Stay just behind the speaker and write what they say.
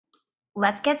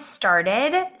let's get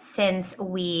started since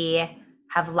we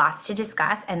have lots to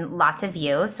discuss and lots of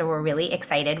views. So we're really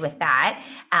excited with that.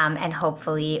 And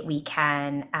hopefully we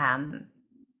can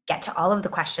get to all of the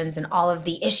questions and all of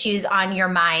the issues on your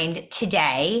mind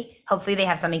today. Hopefully they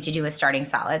have something to do with starting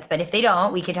solids, but if they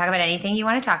don't, we can talk about anything you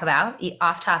want to talk about.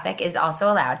 Off topic is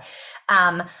also allowed.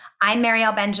 Um, I'm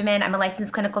Mariel Benjamin. I'm a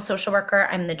licensed clinical social worker.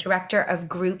 I'm the director of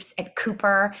groups at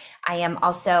Cooper. I am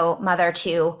also mother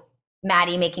to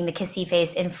Maddie making the kissy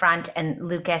face in front and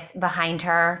Lucas behind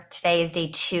her. Today is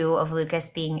day 2 of Lucas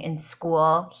being in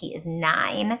school. He is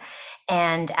 9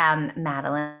 and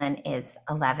Madeline is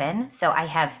 11. So I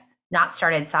have not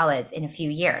started solids in a few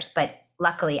years, but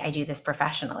luckily I do this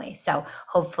professionally. So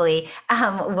hopefully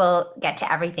we'll get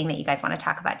to everything that you guys want to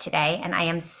talk about today. And I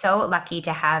am so lucky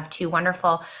to have 2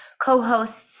 wonderful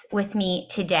co-hosts with me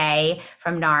today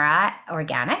from Nara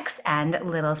Organics and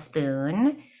Little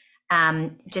Spoon.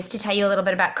 Just to tell you a little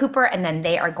bit about Cooper, and then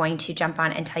they are going to jump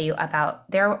on and tell you about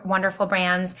their wonderful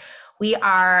brands. We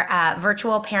are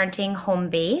virtual parenting home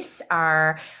base.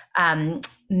 Our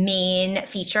main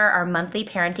feature are monthly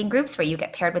parenting groups where you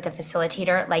get paired with a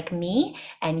facilitator like me,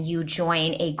 and you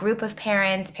join a group of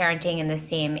parents parenting in the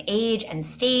same age and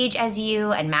stage as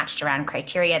you and matched around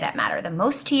criteria that matter the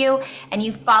most to you. And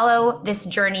you follow this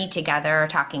journey together,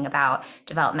 talking about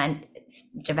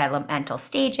developmental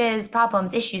stages,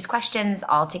 problems, issues, questions,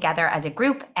 all together as a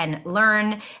group, and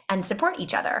learn and support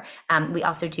each other. We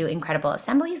also do incredible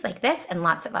assemblies like this and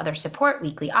lots of other support,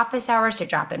 weekly office hours to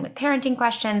drop in with parenting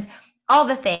questions, all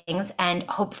the things. And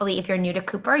hopefully if you're new to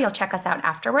Cooper, you'll check us out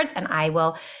afterwards, and I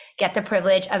will get the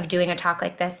privilege of doing a talk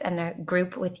like this and a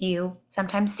group with you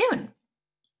sometime soon.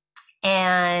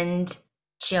 And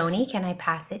Joni, can I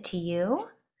pass it to you?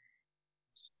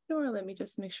 Sure, let me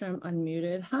just make sure I'm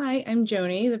unmuted. Hi, I'm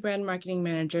Joni, the brand marketing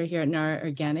manager here at Nara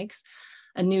Organics,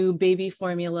 a new baby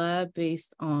formula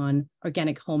based on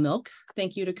organic whole milk.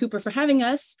 Thank you to Cooper for having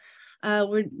us.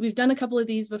 We've done a couple of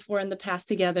these before in the past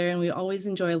together, and we always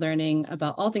enjoy learning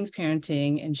about all things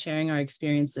parenting and sharing our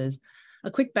experiences. A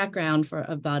quick background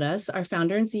about us. Our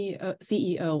founder and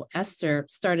CEO, Esther,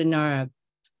 started Nara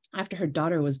after her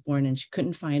daughter was born, and she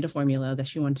couldn't find a formula that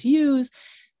she wanted to use,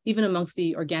 even amongst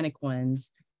the organic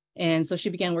ones. And so she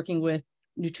began working with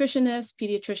nutritionists,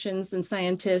 pediatricians, and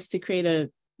scientists to create a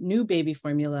new baby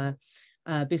formula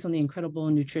based on the incredible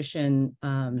nutrition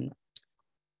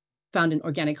found in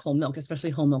organic whole milk, especially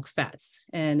whole milk fats.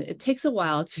 And it takes a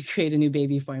while to create a new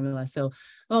baby formula, so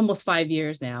almost 5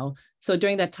 years now. So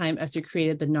during that time, Esther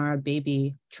created the Nara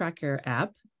Baby Tracker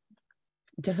app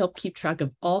to help keep track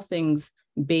of all things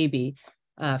baby,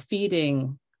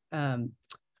 feeding,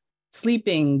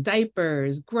 sleeping,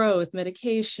 diapers, growth,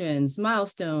 medications,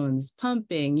 milestones,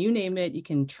 pumping, you name it, you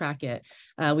can track it.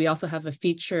 We also have a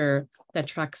feature that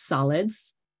tracks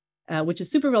solids, which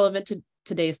is super relevant to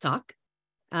today's talk.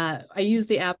 I used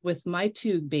the app with my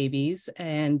 2 babies,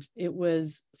 and it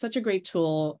was such a great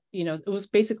tool. You know, it was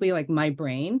basically like my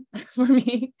brain for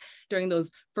me during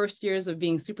those first years of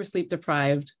being super sleep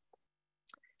deprived.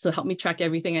 So it helped me track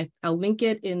everything. I'll link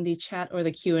it in the chat or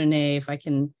the Q&A if I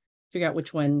can figure out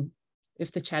which one.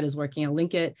 If the chat is working, I'll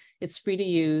link it. It's free to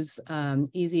use,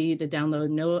 easy to download,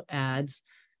 no ads.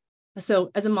 So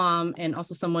as a mom and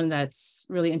also someone that's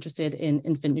really interested in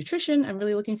infant nutrition, I'm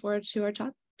really looking forward to our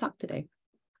talk today.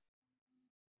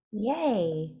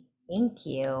 Yay, thank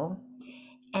you.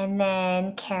 And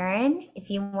then Karen, if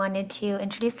you wanted to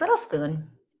introduce Little Spoon.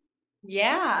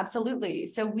 Yeah, absolutely.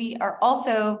 So we are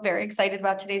also very excited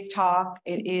about today's talk.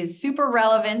 It is super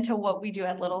relevant to what we do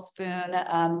at Little Spoon.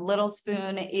 Little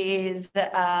Spoon is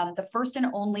the first and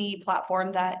only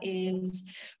platform that is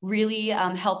really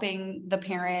helping the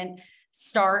parent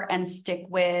start and stick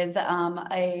with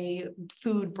a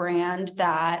food brand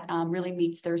that really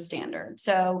meets their standard.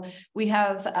 So we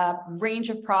have a range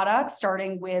of products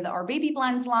starting with our baby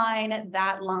blends line.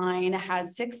 That line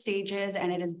has 6 stages,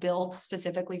 and it is built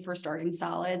specifically for starting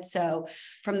solids. So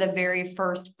from the very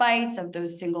first bites of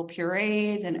those single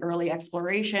purees and early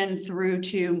exploration through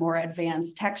to more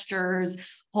advanced textures,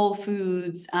 whole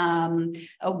foods, a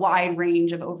wide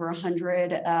range of over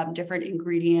 100 different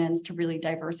ingredients to really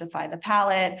diversify the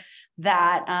palate.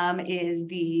 That is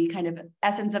the kind of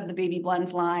essence of the baby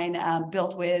blends line,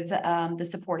 built with the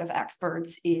support of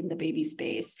experts in the baby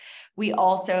space. We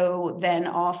also then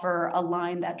offer a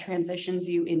line that transitions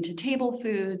you into table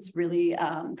foods, really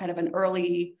kind of an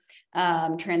early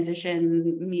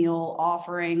transition meal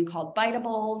offering called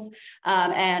Biteables,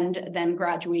 and then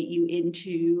graduate you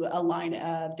into a line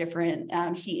of different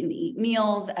heat and eat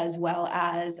meals, as well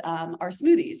as our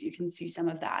smoothies. You can see some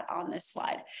of that on this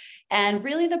slide. And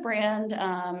really the brand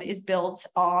is built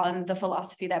on the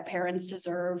philosophy that parents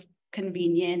deserve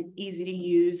convenient, easy to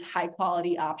use, high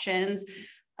quality options.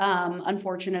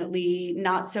 Unfortunately,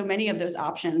 not so many of those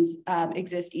options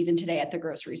exist even today at the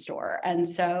grocery store. And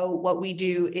so what we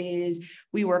do is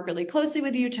we work really closely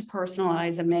with you to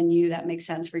personalize a menu that makes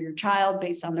sense for your child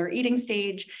based on their eating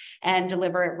stage and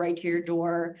deliver it right to your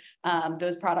door.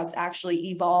 Those products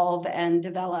actually evolve and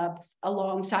develop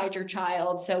alongside your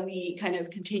child. So we kind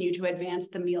of continue to advance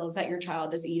the meals that your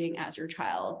child is eating as your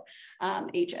child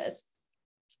ages.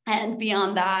 And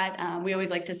beyond that, we always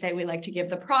like to say we like to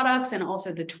give the products and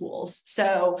also the tools.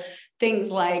 So things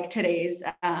like today's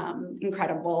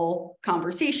incredible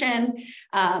conversation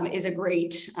is a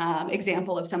great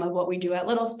example of some of what we do at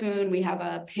Little Spoon. We have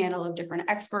a panel of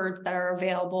different experts that are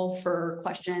available for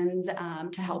questions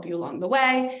to help you along the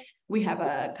way. We have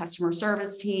a customer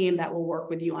service team that will work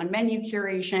with you on menu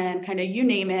curation, kind of you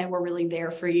name it, we're really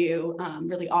there for you,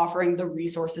 really offering the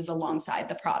resources alongside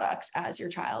the products as your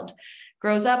child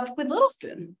grows up with Little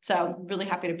Spoon. So really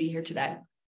happy to be here today.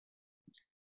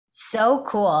 So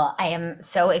cool. I am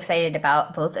so excited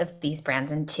about both of these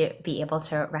brands and to be able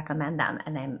to recommend them.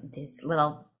 And these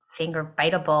little finger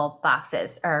biteable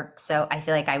boxes are so, I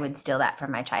feel like I would steal that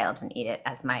from my child and eat it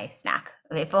as my snack.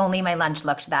 If only my lunch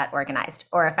looked that organized,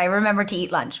 or if I remember to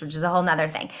eat lunch, which is a whole nother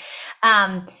thing.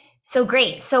 So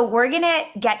great. So we're going to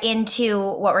get into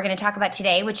what we're going to talk about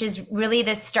today, which is really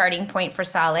the starting point for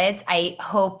solids. I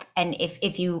hope, and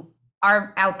if you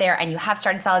are out there and you have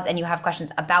started solids and you have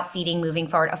questions about feeding moving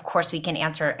forward, of course we can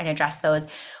answer and address those.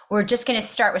 We're just going to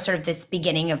start with sort of this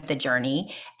beginning of the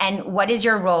journey. And what is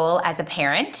your role as a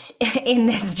parent in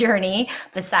this journey,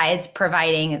 besides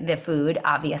providing the food,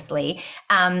 obviously,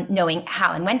 knowing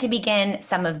how and when to begin,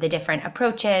 some of the different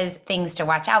approaches, things to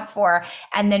watch out for,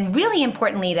 and then really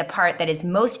importantly, the part that is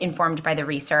most informed by the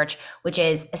research, which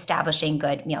is establishing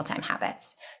good mealtime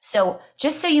habits. So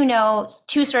just so you know,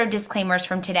 two sort of disclaimers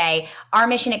from today. Our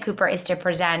mission at Cooper is to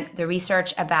present the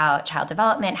research about child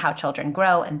development, how children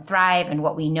grow and thrive, and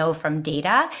what we know from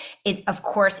data. It, of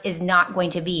course, is not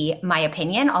going to be my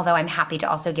opinion, although I'm happy to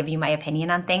also give you my opinion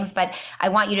on things. But I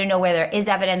want you to know where there is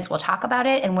evidence, we'll talk about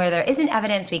it. And where there isn't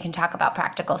evidence, we can talk about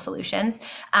practical solutions.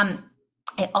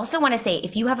 I also want to say,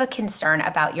 if you have a concern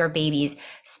about your baby's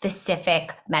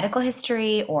specific medical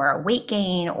history or weight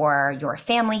gain or your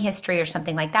family history or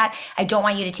something like that, I don't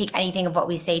want you to take anything of what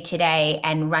we say today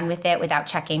and run with it without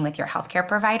checking with your healthcare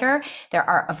provider. There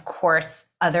are, of course,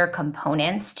 other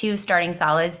components to starting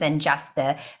solids than just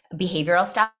the behavioral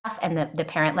stuff and the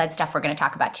parent-led stuff we're going to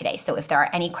talk about today. So if there are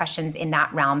any questions in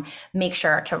that realm, make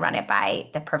sure to run it by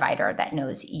the provider that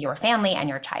knows your family and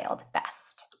your child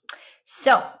best.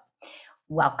 So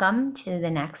welcome to the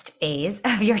next phase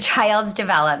of your child's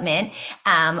development,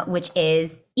 which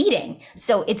is eating.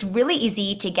 So it's really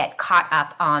easy to get caught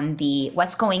up on the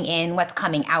what's going in, what's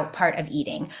coming out part of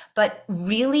eating. But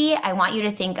really, I want you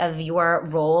to think of your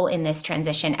role in this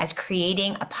transition as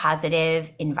creating a positive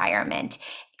environment,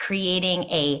 creating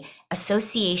a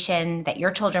association that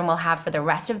your children will have for the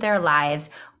rest of their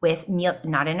lives with meal,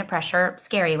 not in a pressure,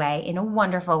 scary way, in a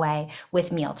wonderful way,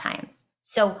 with meal times.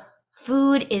 So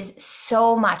food is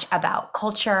so much about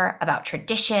culture, about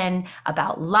tradition,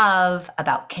 about love,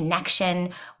 about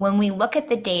connection. When we look at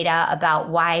the data about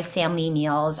why family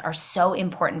meals are so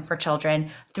important for children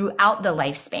throughout the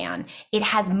lifespan, it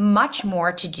has much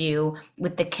more to do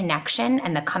with the connection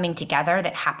and the coming together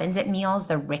that happens at meals,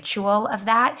 the ritual of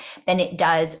that, than it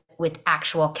does with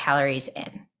actual calories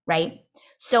in, right?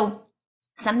 So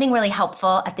something really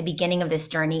helpful at the beginning of this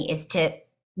journey is to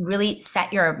really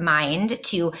set your mind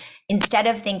to, instead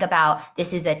of think about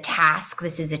this is a task,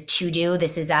 this is a to-do,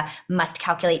 this is a must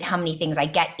calculate how many things I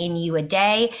get in you a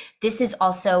day. This is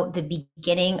also the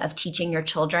beginning of teaching your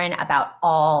children about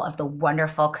all of the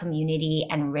wonderful community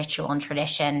and ritual and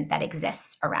tradition that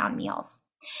exists around meals.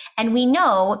 And we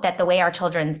know that the way our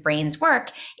children's brains work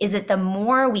is that the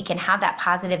more we can have that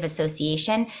positive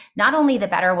association, not only the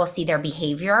better we'll see their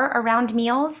behavior around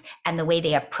meals and the way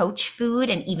they approach food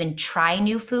and even try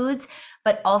new foods,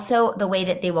 but also the way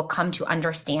that they will come to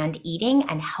understand eating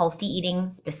and healthy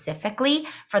eating specifically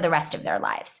for the rest of their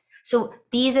lives. So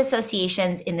these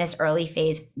associations in this early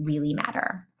phase really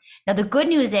matter. Now, the good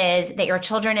news is that your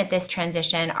children at this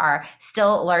transition are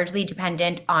still largely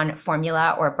dependent on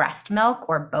formula or breast milk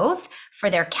or both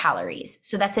for their calories.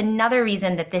 So that's another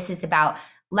reason that this is about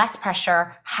less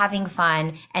pressure, having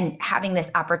fun, and having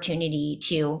this opportunity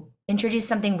to introduce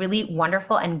something really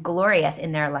wonderful and glorious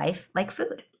in their life, like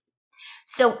food.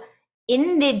 So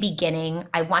in the beginning,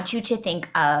 I want you to think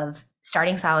of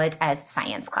starting solids as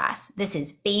science class. This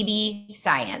is baby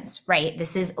science, right?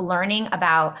 This is learning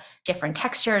about different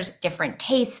textures, different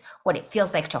tastes, what it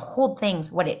feels like to hold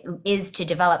things, what it is to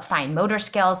develop fine motor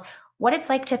skills, what it's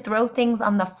like to throw things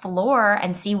on the floor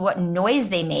and see what noise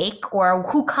they make or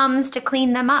who comes to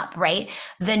clean them up, right?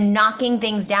 The knocking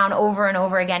things down over and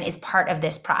over again is part of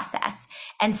this process.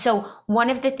 And so one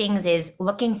of the things is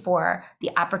looking for the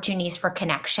opportunities for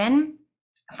connection,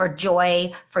 for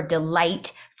joy, for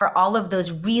delight, for all of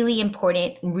those really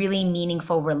important, really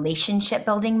meaningful relationship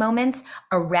building moments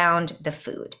around the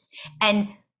food. And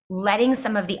letting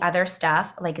some of the other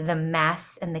stuff, like the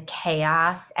mess and the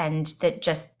chaos and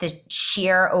the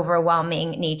sheer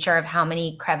overwhelming nature of how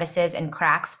many crevices and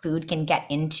cracks food can get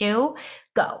into,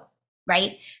 go,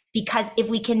 right? Because if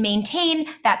we can maintain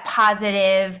that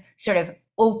positive sort of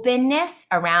openness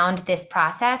around this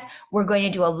process, we're going to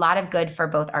do a lot of good for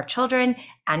both our children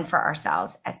and for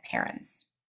ourselves as parents.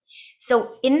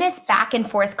 So in this back and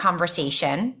forth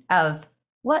conversation of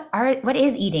what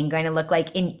is eating going to look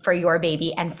like for your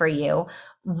baby and for you,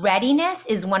 readiness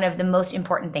is one of the most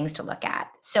important things to look at.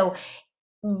 So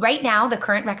right now, the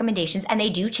current recommendations, and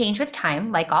they do change with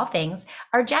time, like all things,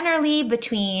 are generally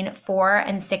between 4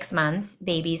 and 6 months,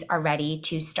 babies are ready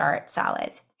to start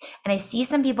solids. And I see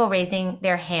some people raising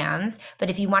their hands,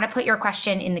 but if you want to put your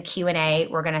question in the Q&A,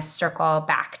 we're going to circle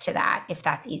back to that if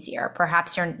that's easier.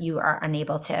 Perhaps you are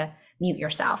unable to mute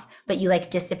yourself, but you like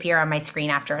disappear on my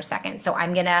screen after a second. So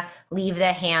I'm going to leave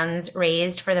the hands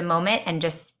raised for the moment and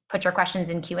just put your questions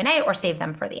in Q&A or save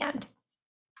them for the end.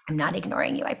 I'm not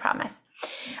ignoring you, I promise.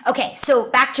 Okay,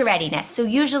 so back to readiness. So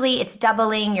usually it's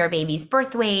doubling your baby's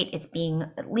birth weight. It's being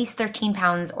at least 13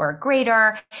 pounds or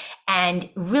greater. And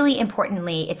really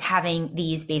importantly, it's having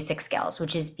these basic skills,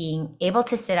 which is being able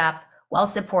to sit up, well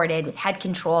supported with head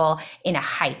control in a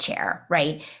high chair,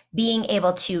 right? Being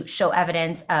able to show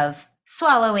evidence of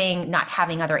swallowing, not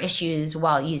having other issues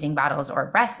while using bottles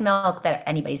or breast milk that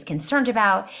anybody's concerned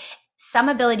about. Some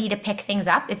ability to pick things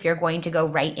up if you're going to go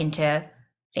right into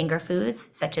finger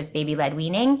foods such as baby-led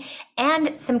weaning,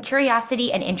 and some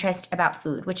curiosity and interest about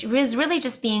food, which is really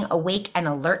just being awake and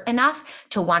alert enough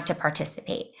to want to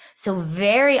participate. So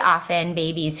very often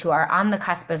babies who are on the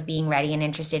cusp of being ready and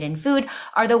interested in food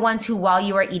are the ones who, while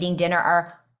you are eating dinner,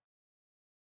 are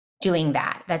doing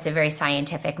that. That's a very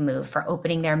scientific move for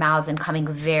opening their mouths and coming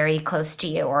very close to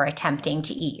you or attempting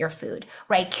to eat your food,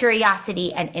 right?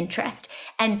 Curiosity and interest,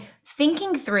 and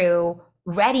thinking through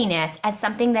readiness as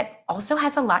something that also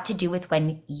has a lot to do with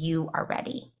when you are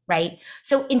ready, right?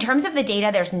 So in terms of the data,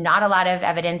 there's not a lot of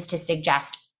evidence to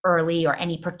suggest early or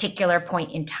any particular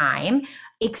point in time,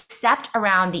 except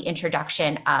around the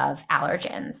introduction of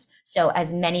allergens. So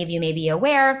as many of you may be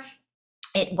aware,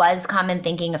 it was common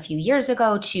thinking a few years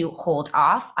ago to hold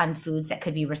off on foods that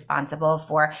could be responsible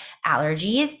for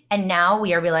allergies. And now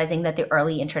we are realizing that the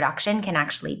early introduction can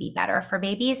actually be better for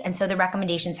babies. And so the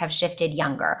recommendations have shifted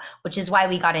younger, which is why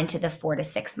we got into the 4 to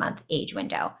 6 month age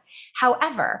window.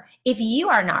 However, if you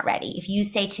are not ready, if you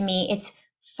say to me, it's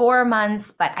 4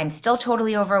 months, but I'm still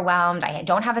totally overwhelmed. I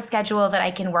don't have a schedule that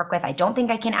I can work with. I don't think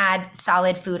I can add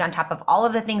solid food on top of all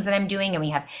of the things that I'm doing. And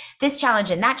we have this challenge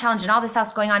and that challenge and all this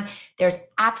else going on. There's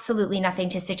absolutely nothing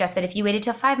to suggest that if you waited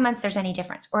till 5 months, there's any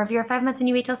difference. Or if you're 5 months and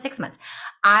you wait till 6 months.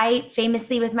 I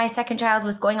famously, with my second child,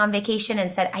 was going on vacation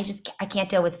and said, I can't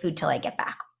deal with food till I get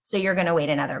back. So you're going to wait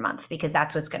another month because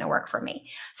that's what's going to work for me.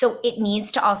 So it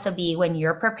needs to also be when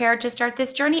you're prepared to start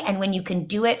this journey and when you can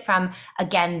do it from,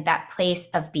 again, that place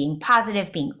of being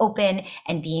positive, being open,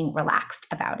 and being relaxed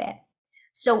about it.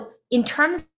 So in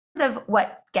terms of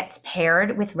what gets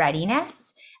paired with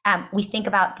readiness, we think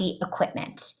about the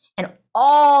equipment and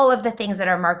all of the things that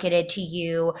are marketed to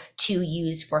you to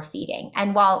use for feeding.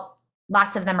 And while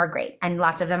lots of them are great and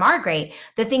lots of them are great,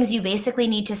 the things you basically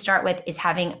need to start with is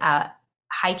having a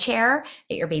high chair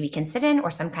that your baby can sit in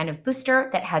or some kind of booster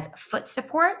that has foot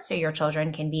support so your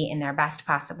children can be in their best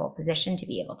possible position to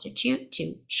be able to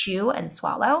chew and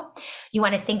swallow. You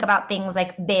want to think about things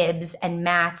like bibs and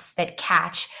mats that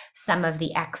catch some of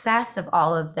the excess of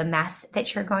all of the mess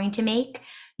that you're going to make.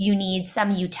 You need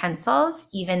some utensils.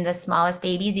 Even the smallest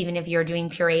babies, even if you're doing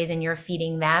purees and you're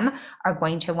feeding them, are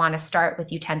going to want to start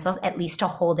with utensils, at least to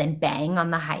hold and bang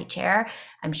on the high chair.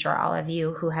 I'm sure all of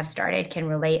you who have started can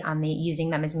relate on the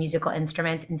using them as musical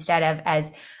instruments instead of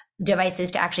as devices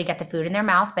to actually get the food in their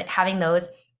mouth, but having those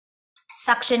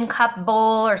suction cup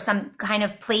bowl or some kind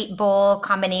of plate bowl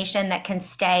combination that can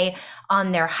stay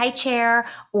on their high chair,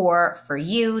 or for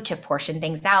you to portion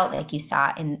things out like you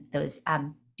saw in those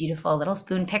beautiful little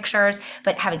spoon pictures,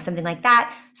 but having something like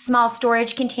that, small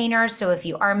storage containers. So if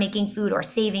you are making food or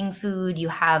saving food, you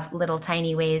have little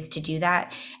tiny ways to do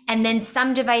that. And then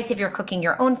some device, if you're cooking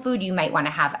your own food, you might want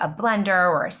to have a blender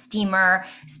or a steamer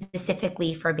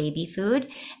specifically for baby food.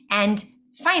 And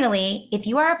finally, if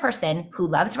you are a person who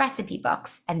loves recipe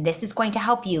books and this is going to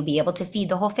help you be able to feed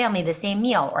the whole family the same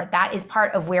meal, or that is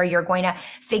part of where you're going to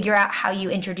figure out how you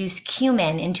introduce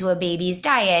cumin into a baby's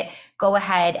diet, go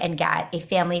ahead and get a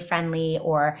family-friendly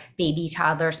or baby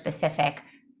toddler specific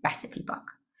recipe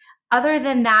book. Other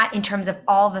than that, in terms of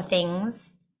all the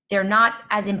things, they're not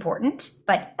as important.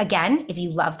 But again, if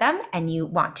you love them and you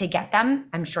want to get them,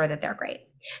 I'm sure that they're great.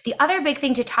 The other big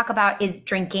thing to talk about is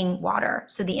drinking water.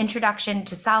 So the introduction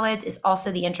to solids is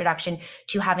also the introduction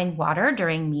to having water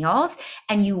during meals.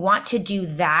 And you want to do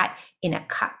that in a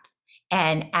cup.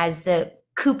 And as the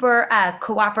Cooper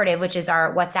Cooperative, which is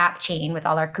our WhatsApp chain with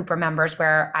all our Cooper members,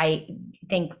 where I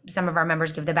think some of our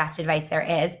members give the best advice there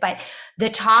is, but the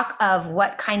talk of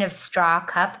what kind of straw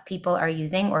cup people are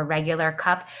using or regular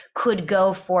cup could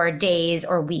go for days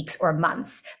or weeks or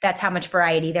months. That's how much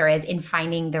variety there is in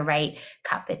finding the right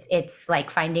cup. It's like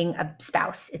finding a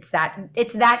spouse. It's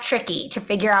that tricky to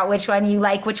figure out which one you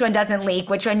like, which one doesn't leak,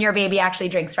 which one your baby actually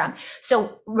drinks from.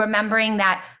 So remembering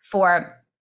that for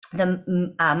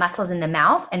the muscles in the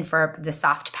mouth and for the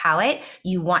soft palate,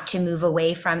 you want to move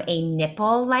away from a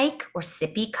nipple-like or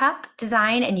sippy cup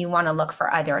design, and you want to look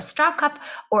for either a straw cup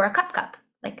or a cup,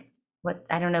 like what,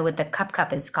 I don't know what the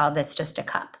cup is called. That's just a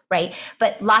cup, right?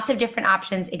 But lots of different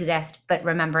options exist, but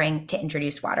remembering to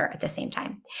introduce water at the same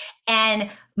time.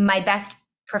 And my best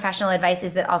professional advice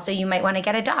is that also you might want to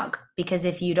get a dog, because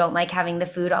if you don't like having the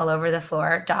food all over the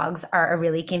floor, dogs are a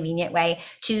really convenient way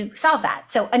to solve that.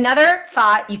 So another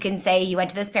thought, you can say you went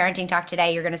to this parenting talk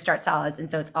today, you're going to start solids. And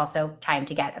so it's also time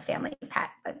to get a family pet,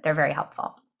 but they're very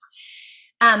helpful.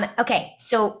 Okay,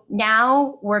 so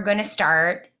now we're going to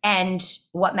start, and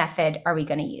what method are we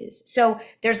going to use? So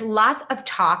there's lots of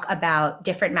talk about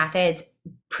different methods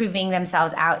proving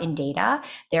themselves out in data.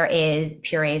 There is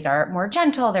purees are more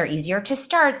gentle, they're easier to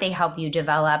start, they help you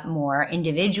develop more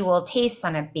individual tastes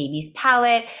on a baby's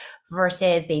palate,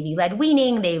 versus baby-led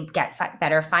weaning, they get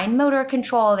better fine motor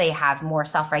control, they have more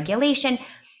self-regulation.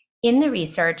 In the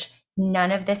research,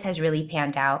 none of this has really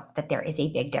panned out that there is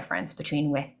a big difference between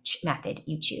which method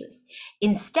you choose.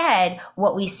 Instead,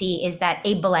 what we see is that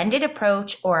a blended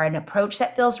approach, or an approach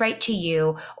that feels right to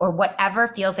you, or whatever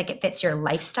feels like it fits your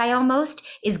lifestyle most,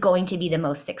 is going to be the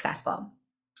most successful.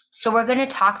 So we're going to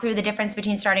talk through the difference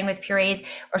between starting with purees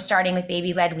or starting with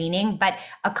baby-led weaning, but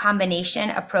a combination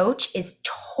approach is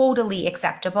totally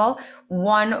acceptable.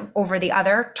 One over the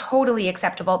other, totally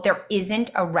acceptable. There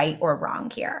isn't a right or wrong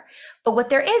here. But what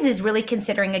there is really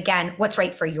considering, again, what's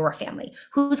right for your family.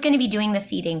 Who's going to be doing the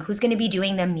feeding? Who's going to be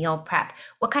doing the meal prep?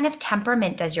 What kind of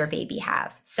temperament does your baby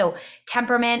have? So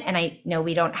temperament, and I know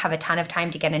we don't have a ton of time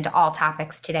to get into all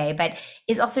topics today, but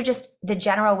is also just the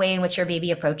general way in which your baby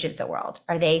approaches the world.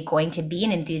 Are they going to be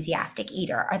an enthusiastic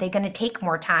eater? Are they going to take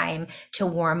more time to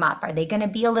warm up? Are they going to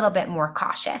be a little bit more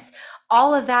cautious?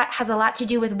 All of that has a lot to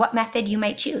do with what method you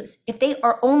might choose. If they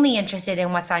are only interested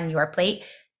in what's on your plate,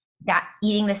 that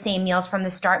eating the same meals from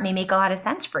the start may make a lot of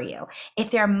sense for you.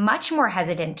 If they're much more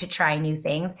hesitant to try new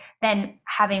things, then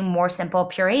having more simple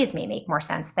purees may make more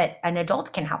sense that an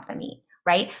adult can help them eat,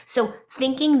 right? So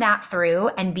thinking that through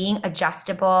and being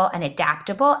adjustable and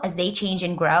adaptable as they change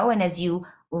and grow, and as you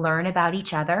learn about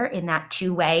each other in that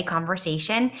two-way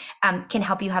conversation, can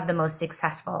help you have the most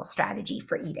successful strategy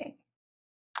for eating.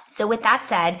 So with that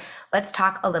said, let's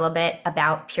talk a little bit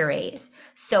about purees.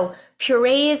 So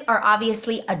purees are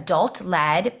obviously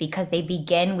adult-led because they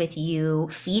begin with you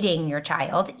feeding your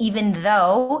child, even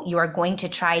though you are going to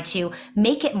try to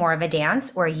make it more of a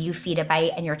dance, or you feed a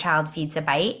bite and your child feeds a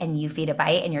bite, and you feed a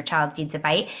bite and your child feeds a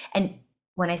bite. And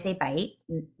when I say bite,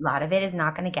 a lot of it is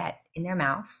not going to get in their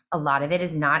mouth. A lot of it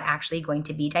is not actually going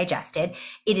to be digested.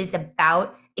 It is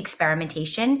about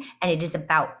experimentation, and it is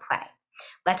about play.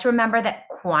 Let's remember that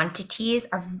quantities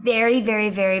are very, very,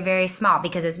 very, very small,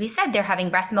 because as we said, they're having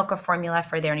breast milk or formula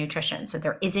for their nutrition. So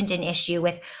there isn't an issue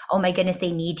with, oh my goodness,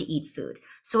 they need to eat food.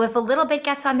 So if a little bit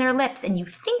gets on their lips and you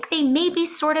think they maybe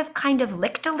sort of kind of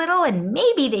licked a little and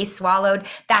maybe they swallowed,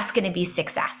 that's going to be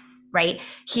success, right?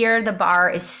 Here, the bar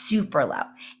is super low.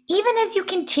 Even as you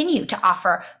continue to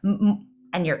offer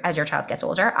and as your child gets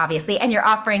older, obviously, and you're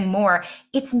offering more,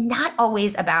 it's not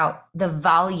always about the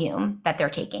volume that they're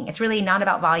taking. It's really not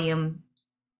about volume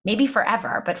maybe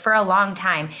forever, but for a long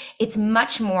time, it's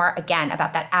much more, again,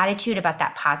 about that attitude, about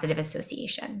that positive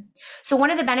association. So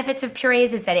one of the benefits of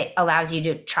purees is that it allows you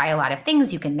to try a lot of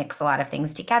things. You can mix a lot of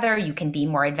things together. You can be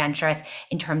more adventurous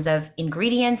in terms of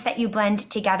ingredients that you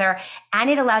blend together. And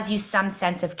it allows you some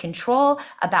sense of control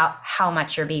about how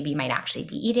much your baby might actually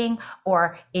be eating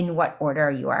or in what order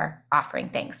you are offering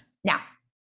things. Now,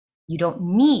 you don't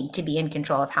need to be in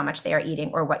control of how much they are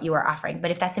eating or what you are offering.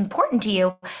 But if that's important to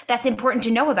you, that's important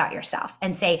to know about yourself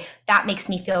and say, that makes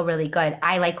me feel really good.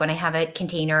 I like when I have a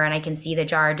container and I can see the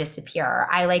jar disappear. Or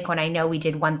I like when I know we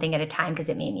did one thing at a time because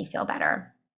it made me feel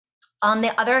better. On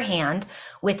the other hand,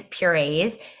 with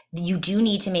purees, you do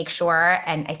need to make sure,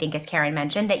 and I think as Karen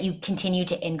mentioned, that you continue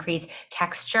to increase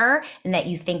texture and that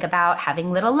you think about having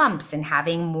little lumps and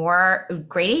having more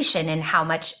gradation in how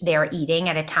much they're eating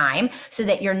at a time, so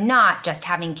that you're not just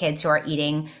having kids who are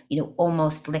eating,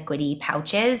 almost liquidy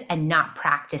pouches and not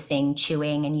practicing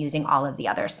chewing and using all of the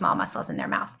other small muscles in their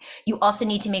mouth. You also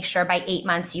need to make sure by 8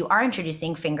 months you are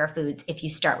introducing finger foods if you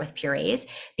start with purees,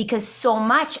 because so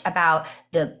much about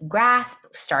the grasp,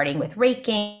 starting with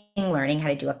raking, learning how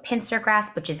to do a pincer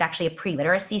grasp, which is actually a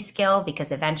pre-literacy skill,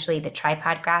 because eventually the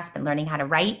tripod grasp and learning how to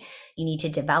write, you need to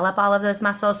develop all of those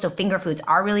muscles. So finger foods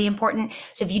are really important.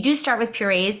 So if you do start with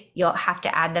purees, you'll have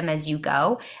to add them as you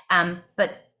go.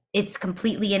 But it's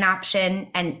completely an option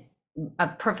and a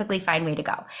perfectly fine way to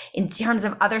go. In terms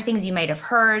of other things you might have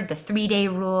heard, the 3-day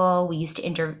rule, we used to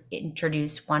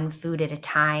introduce one food at a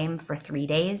time for 3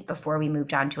 days before we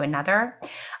moved on to another.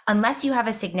 Unless you have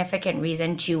a significant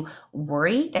reason to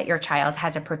worry that your child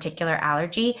has a particular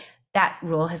allergy, that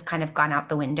rule has kind of gone out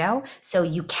the window. So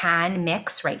you can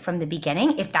mix right from the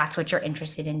beginning if that's what you're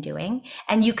interested in doing.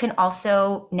 And you can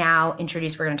also now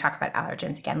introduce, we're going to talk about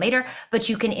allergens again later, but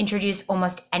you can introduce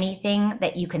almost anything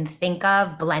that you can think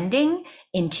of blending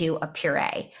into a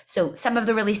puree. So some of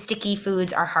the really sticky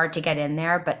foods are hard to get in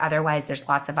there, but otherwise there's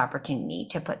lots of opportunity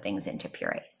to put things into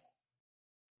purees.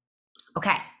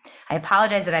 Okay, I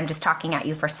apologize that I'm just talking at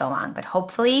you for so long, but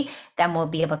hopefully then we'll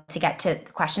be able to get to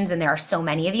the questions, and there are so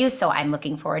many of you, so I'm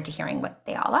looking forward to hearing what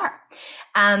they all are.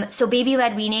 So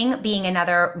baby-led weaning being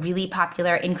another really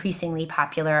popular, increasingly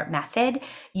popular method.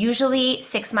 Usually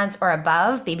 6 months or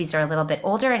above, babies are a little bit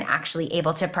older and actually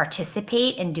able to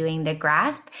participate in doing the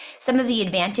grasp. Some of the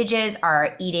advantages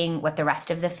are eating what the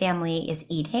rest of the family is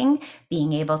eating,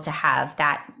 being able to have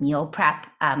that meal prep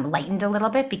lightened a little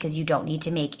bit because you don't need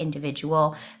to make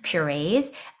individual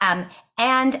purees.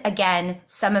 And again,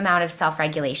 some amount of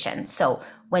self-regulation. So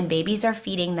when babies are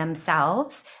feeding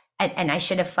themselves, and I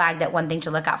should have flagged that one thing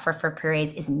to look out for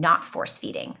purees is not force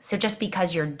feeding. So just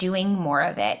because you're doing more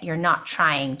of it, you're not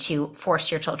trying to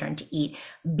force your children to eat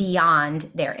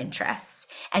beyond their interests.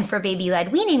 And for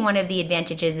baby-led weaning, one of the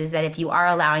advantages is that if you are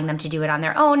allowing them to do it on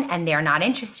their own and they're not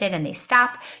interested and they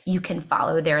stop, you can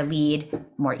follow their lead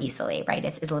more easily, right?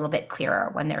 It's a little bit clearer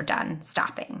when they're done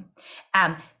stopping.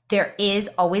 There is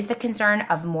always the concern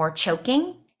of more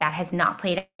choking. That has not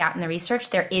played out in the research.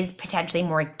 There is potentially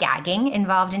more gagging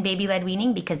involved in baby-led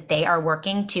weaning because they are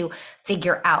working to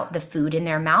figure out the food in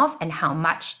their mouth and how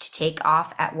much to take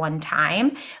off at one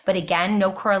time. But again,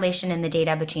 no correlation in the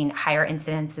data between higher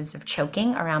incidences of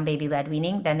choking around baby-led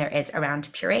weaning than there is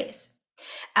around purees.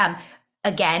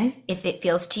 Again, if it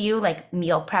feels to you like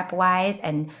meal prep wise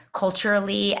and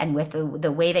culturally and with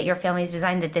the way that your family is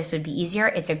designed that this would be easier,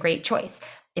 it's a great choice.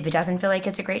 If it doesn't feel like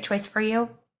it's a great choice for you,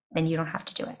 then you don't have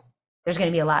to do it. There's going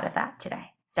to be a lot of that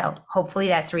today. So hopefully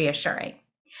that's reassuring.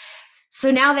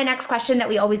 So now the next question that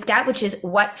we always get, which is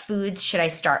what foods should I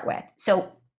start with?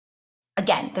 So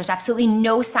again, there's absolutely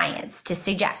no science to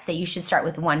suggest that you should start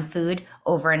with one food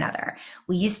over another.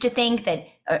 We used to think that,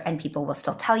 and people will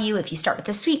still tell you, if you start with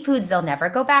the sweet foods, they'll never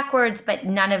go backwards, but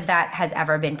none of that has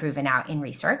ever been proven out in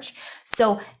research.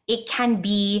 So it can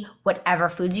be whatever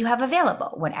foods you have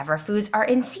available, whatever foods are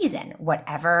in season,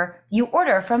 whatever you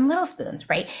order from Little Spoons,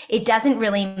 right? It doesn't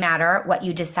really matter what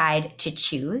you decide to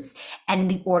choose and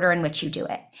the order in which you do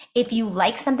it. If you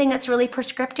like something that's really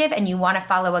prescriptive and you want to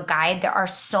follow a guide, there are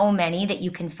so many that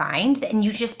you can find, and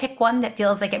you just pick one that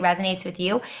feels like it resonates with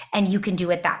you and you can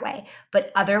do it that way.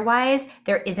 But otherwise,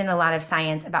 there isn't a lot of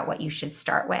science about what you should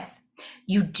start with.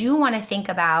 You do want to think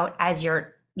about, as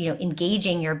you're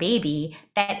engaging your baby,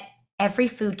 that every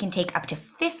food can take up to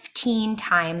 15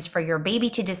 times for your baby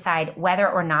to decide whether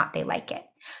or not they like it.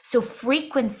 So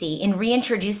frequency in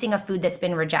reintroducing a food that's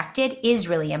been rejected is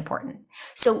really important.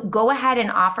 So go ahead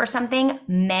and offer something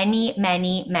many,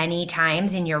 many, many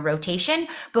times in your rotation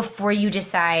before you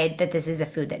decide that this is a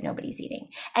food that nobody's eating.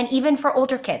 And even for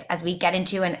older kids, as we get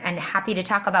into, and happy to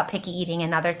talk about picky eating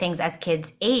and other things as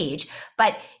kids age,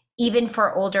 but Even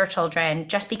for older children,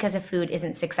 just because a food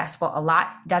isn't successful a lot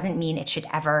doesn't mean it should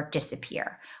ever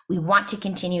disappear. We want to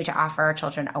continue to offer our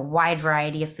children a wide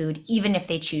variety of food, even if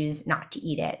they choose not to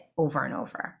eat it over and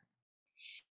over.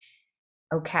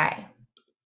 Okay.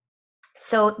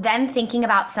 So then thinking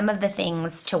about some of the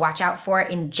things to watch out for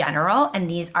in general, and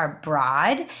these are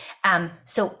broad.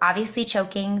 So obviously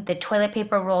choking, the toilet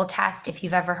paper roll test, if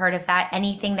you've ever heard of that,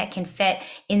 anything that can fit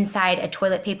inside a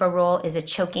toilet paper roll is a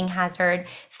choking hazard.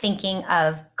 Thinking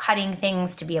of cutting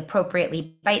things to be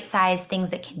appropriately bite-sized, things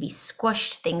that can be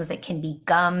squished, things that can be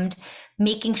gummed,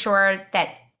 making sure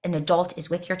that an adult is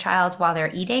with your child while they're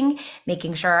eating,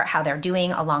 making sure how they're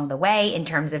doing along the way in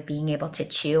terms of being able to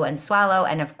chew and swallow,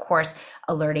 and of course,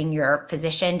 alerting your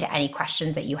physician to any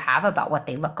questions that you have about what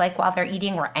they look like while they're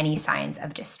eating or any signs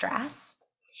of distress.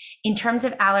 In terms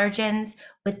of allergens,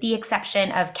 with the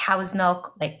exception of cow's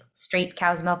milk, like straight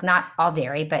cow's milk, not all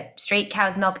dairy, but straight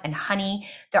cow's milk and honey,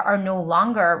 there are no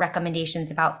longer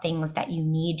recommendations about things that you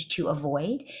need to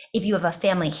avoid. If you have a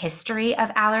family history of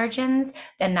allergens,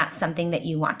 then that's something that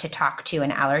you want to talk to an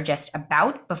allergist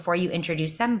about before you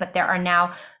introduce them. But there are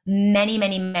now many,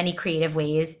 many, many creative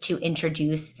ways to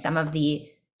introduce some of the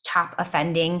top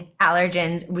offending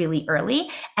allergens really early,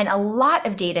 and a lot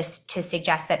of data to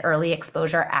suggest that early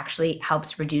exposure actually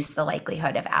helps reduce the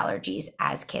likelihood of allergies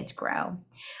as kids grow.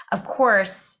 Of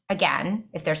course, again,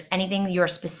 if there's anything you're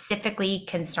specifically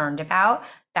concerned about,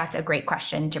 that's a great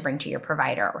question to bring to your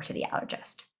provider or to the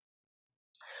allergist.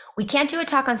 We can't do a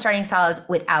talk on starting solids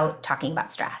without talking about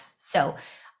stress. So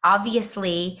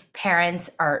obviously, parents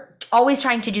are always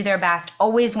trying to do their best,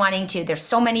 always wanting to. There's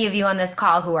so many of you on this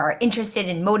call who are interested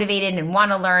and motivated and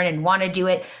want to learn and want to do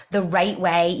it the right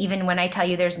way, even when I tell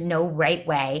you there's no right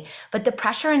way. But the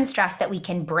pressure and stress that we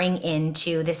can bring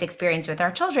into this experience with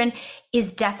our children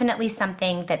is definitely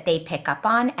something that they pick up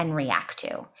on and react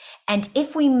to. And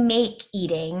if we make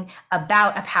eating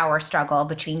about a power struggle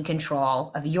between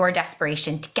control of your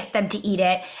desperation to get them to eat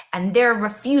it and their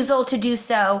refusal to do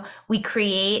so, we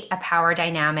create a power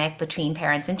dynamic between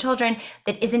parents and children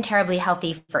that isn't terribly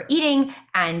healthy for eating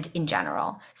and in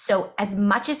general. So as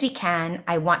much as we can,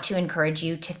 I want to encourage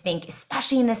you to think,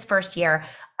 especially in this first year,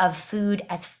 of food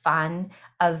as fun,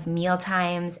 of meal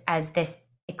times as this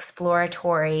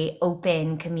exploratory,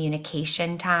 open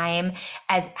communication time,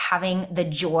 as having the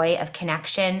joy of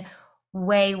connection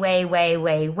way, way, way,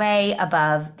 way, way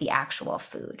above the actual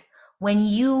food. When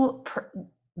you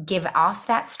give off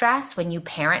that stress, when you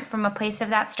parent from a place of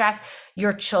that stress,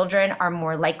 your children are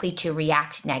more likely to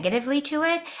react negatively to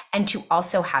it and to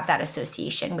also have that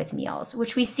association with meals,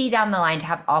 which we see down the line to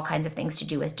have all kinds of things to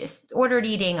do with disordered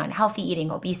eating, unhealthy eating,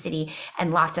 obesity,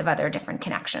 and lots of other different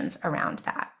connections around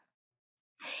that.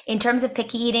 In terms of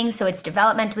picky eating, so it's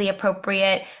developmentally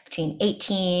appropriate between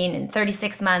 18 and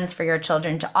 36 months for your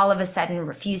children to all of a sudden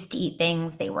refuse to eat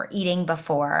things they were eating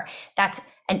before. That's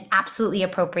an absolutely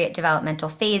appropriate developmental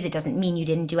phase. It doesn't mean you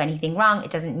didn't do anything wrong.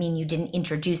 It doesn't mean you didn't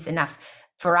introduce enough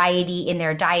variety in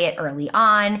their diet early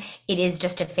on. It is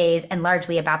just a phase and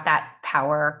largely about that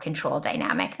power control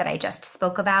dynamic that I just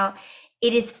spoke about.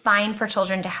 It is fine for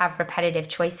children to have repetitive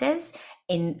choices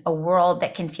in a world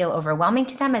that can feel overwhelming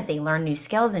to them as they learn new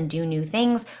skills and do new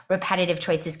things. Repetitive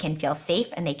choices can feel safe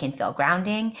and they can feel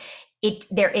grounding.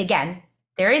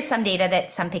 There is some data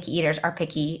that some picky eaters are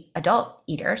picky adult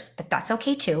eaters, but that's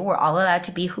okay too. We're all allowed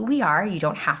to be who we are. You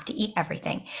don't have to eat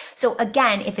everything. So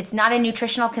again, if it's not a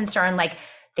nutritional concern, like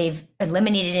they've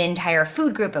eliminated an entire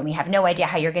food group and we have no idea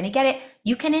how you're going to get it,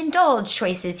 you can indulge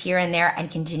choices here and there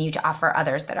and continue to offer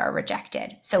others that are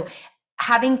rejected. So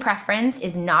having preference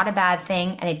is not a bad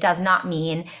thing, and it does not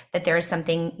mean that there is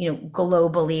something,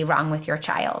 globally wrong with your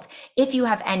child. If you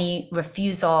have any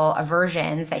refusal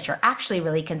aversions that you're actually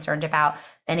really concerned about,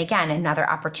 then again, another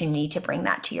opportunity to bring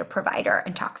that to your provider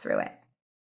and talk through it.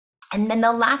 And then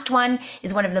the last one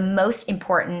is one of the most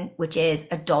important, which is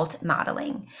adult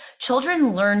modeling.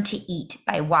 Children learn to eat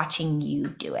by watching you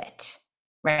do it.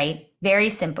 Right? Very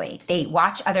simply, they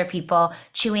watch other people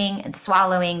chewing and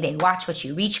swallowing. They watch what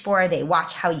you reach for. They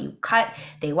watch how you cut.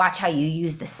 They watch how you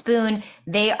use the spoon.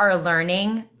 They are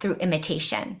learning through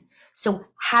imitation. So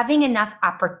having enough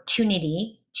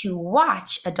opportunity to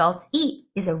watch adults eat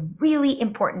is a really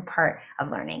important part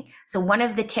of learning. So one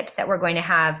of the tips that we're going to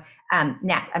have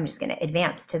next, I'm just going to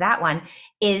advance to that one,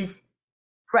 is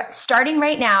starting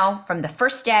right now from the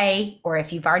first day, or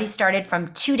if you've already started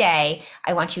from today,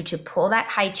 I want you to pull that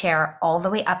high chair all the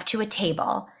way up to a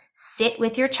table, sit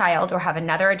with your child or have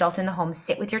another adult in the home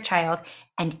sit with your child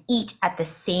and eat at the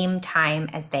same time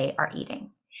as they are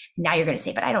eating. Now you're going to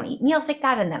say, but I don't eat meals like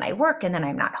that. And then I work and then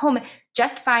I'm not home.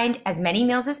 Just find as many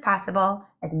meals as possible,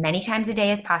 as many times a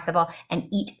day as possible, and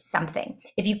eat something.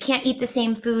 If you can't eat the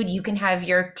same food, you can have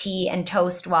your tea and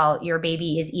toast while your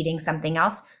baby is eating something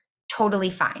else. Totally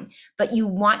fine. But you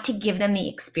want to give them the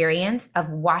experience of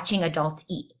watching adults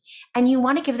eat. And you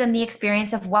want to give them the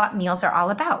experience of what meals are all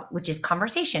about, which is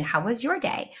conversation. How was your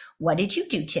day? What did you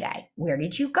do today? Where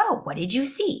did you go? What did you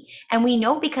see? And we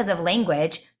know because of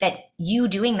language that you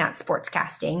doing that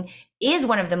sportscasting is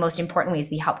one of the most important ways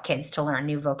we help kids to learn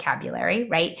new vocabulary,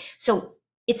 right? So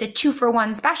it's a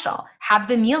 2-for-1 special. Have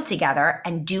the meal together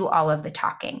and do all of the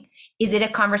talking. Is it a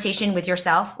conversation with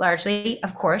yourself largely?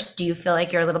 Of course. Do you feel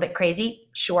like you're a little bit crazy?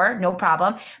 Sure, no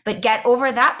problem. But get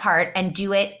over that part and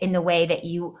do it in the way that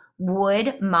you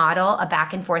would model a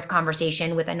back and forth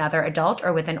conversation with another adult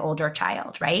or with an older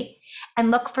child, right?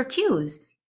 And look for cues.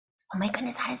 Oh my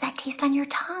goodness, how does that taste on your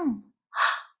tongue?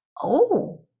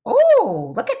 Oh,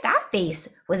 look at that face.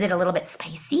 Was it a little bit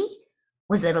spicy?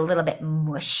 Was it a little bit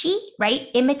mushy, right?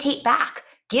 Imitate back.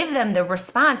 Give them the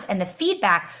response and the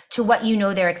feedback to what you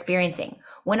know they're experiencing.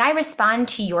 When I respond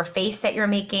to your face that you're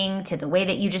making, to the way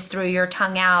that you just threw your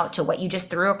tongue out, to what you just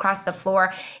threw across the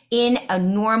floor in a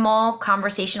normal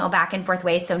conversational back and forth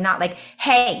way. So not like,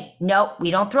 hey, no,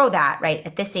 we don't throw that, right?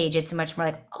 At this age, it's much more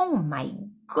like, oh my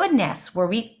goodness, what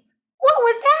was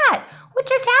that? What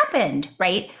just happened,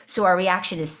 right? So our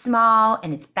reaction is small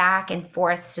and it's back and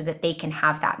forth so that they can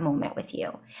have that moment with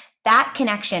you. That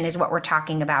connection is what we're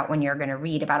talking about when you're going to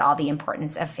read about all the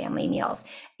importance of family meals.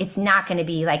 It's not going to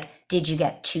be like, did you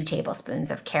get 2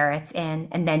 tablespoons of carrots in?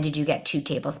 And then did you get 2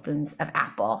 tablespoons of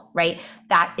apple, right?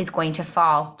 That is going to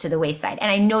fall to the wayside.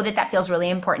 And I know that that feels really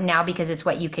important now because it's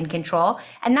what you can control,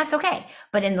 and that's okay.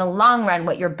 But in the long run,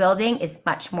 what you're building is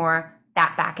much more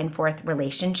that back and forth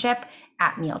relationship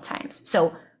at meal times.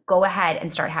 So go ahead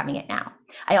and start having it now.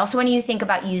 I also want you to think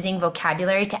about using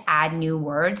vocabulary to add new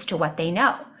words to what they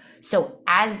know. So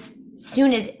as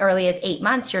soon as early as 8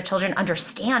 months, your children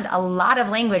understand a lot of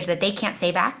language that they can't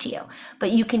say back to you. But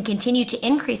you can continue to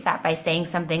increase that by saying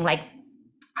something like,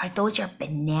 are those your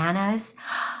bananas?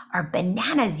 Are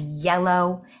bananas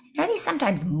yellow? And are they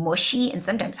sometimes mushy and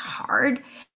sometimes hard?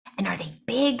 And are they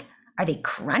big? Are they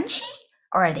crunchy?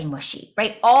 Or are they mushy,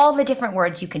 right? All the different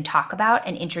words you can talk about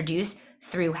and introduce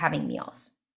through having meals.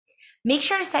 Make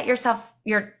sure to set yourself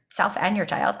and your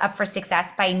child up for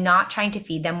success by not trying to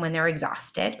feed them when they're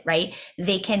exhausted, right?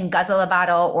 They can guzzle a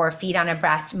bottle or feed on a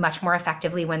breast much more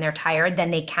effectively when they're tired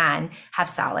than they can have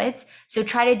solids. So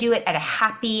try to do it at a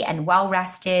happy and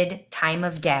well-rested time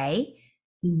of day.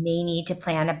 You may need to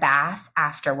plan a bath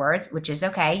afterwards, which is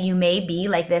okay. You may be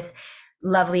like this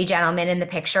lovely gentleman in the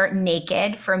picture,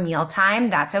 naked for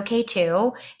mealtime. That's okay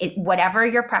too. Whatever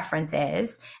your preference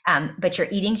is, but you're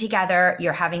eating together,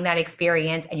 you're having that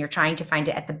experience, and you're trying to find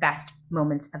it at the best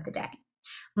moments of the day.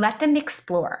 Let them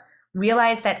explore.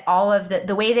 Realize that all of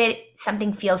the way that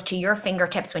something feels to your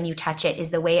fingertips when you touch it is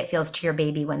the way it feels to your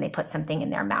baby when they put something in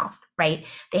their mouth, right?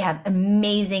 They have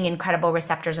amazing, incredible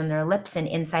receptors in their lips and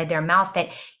inside their mouth that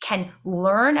can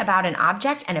learn about an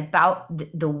object and about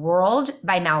the world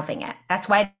by mouthing it. That's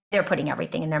why they're putting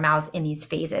everything in their mouths in these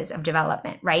phases of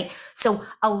development, right? So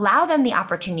allow them the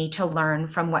opportunity to learn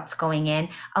from what's going in.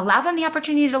 Allow them the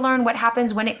opportunity to learn what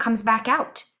happens when it comes back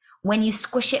out. When you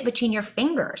squish it between your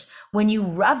fingers, when you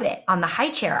rub it on the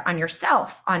high chair, on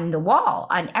yourself, on the wall,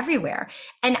 on everywhere.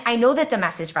 And I know that the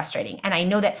mess is frustrating. And I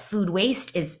know that food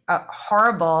waste is a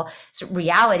horrible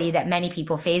reality that many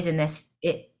people face in this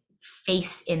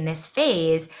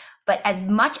phase. But as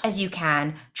much as you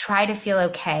can, try to feel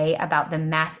okay about the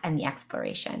mess and the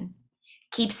exploration.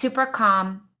 Keep super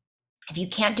calm. If you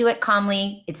can't do it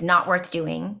calmly, it's not worth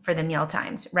doing for the meal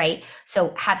times, right?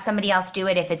 So have somebody else do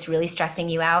it if it's really stressing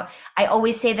you out. I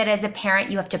always say that as a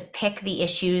parent, you have to pick the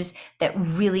issues that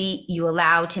really you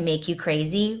allow to make you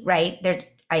crazy, right?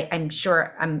 I'm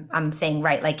sure I'm saying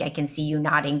right, like I can see you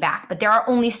nodding back, but there are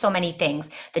only so many things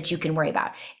that you can worry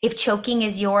about. If choking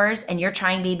is yours and you're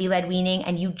trying baby-led weaning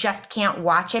and you just can't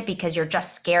watch it because you're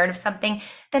just scared of something,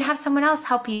 then have someone else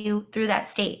help you through that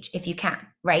stage if you can,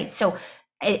 right? So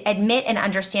admit and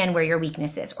understand where your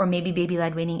weakness is, or maybe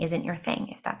baby-led weaning isn't your thing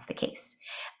if that's the case.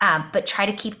 But try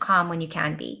to keep calm when you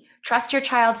can be. Trust your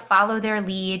child, follow their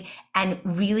lead, and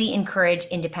really encourage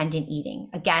independent eating.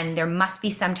 Again, there must be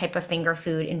some type of finger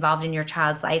food involved in your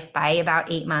child's life by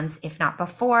about 8 months, if not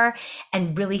before,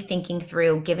 and really thinking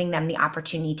through giving them the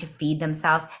opportunity to feed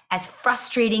themselves. As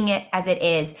frustrating as it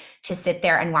is to sit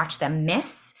there and watch them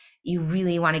miss, you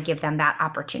really want to give them that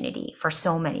opportunity for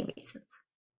so many reasons.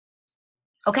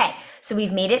 Okay, so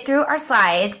we've made it through our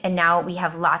slides and now we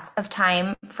have lots of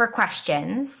time for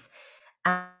questions.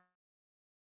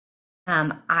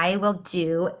 I will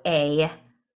do a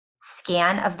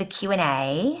scan of the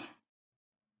Q&A.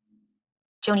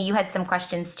 Joni, you had some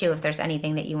questions too, if there's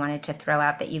anything that you wanted to throw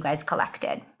out that you guys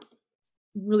collected.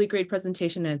 Really great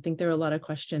presentation. I think there are a lot of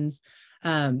questions.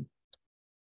 You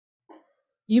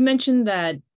mentioned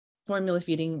that formula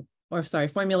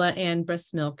and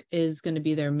breast milk is going to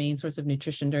be their main source of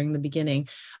nutrition during the beginning.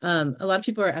 A lot of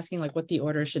people are asking like what the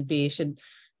order should be.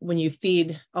 When you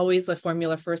feed, always the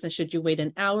formula first, and should you wait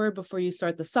an hour before you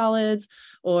start the solids?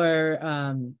 Or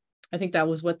I think that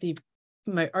was what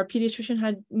our pediatrician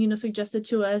had, suggested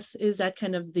to us. Is that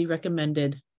kind of the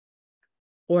recommended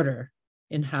order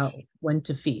in when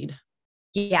to feed?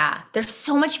 Yeah, there's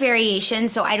so much variation.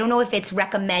 So I don't know if it's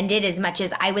recommended as much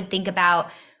as I would think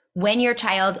about when your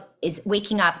child is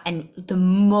waking up and the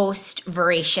most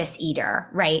voracious eater,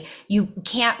 right? You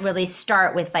can't really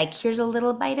start with like, here's a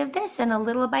little bite of this and a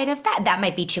little bite of that. That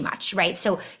might be too much, right?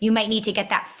 So you might need to get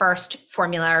that first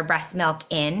formula or breast milk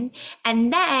in.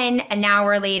 And then an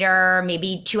hour later,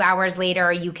 maybe 2 hours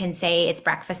later, you can say it's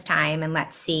breakfast time and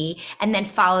let's see. And then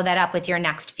follow that up with your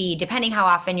next feed, depending how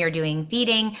often you're doing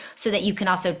feeding, so that you can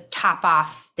also top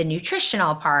off the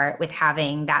nutritional part with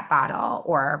having that bottle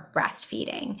or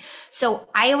breastfeeding. So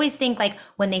I always think like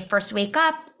when they first wake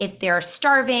up, if they're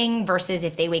starving versus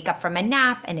if they wake up from a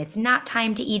nap and it's not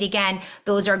time to eat again,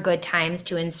 those are good times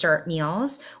to insert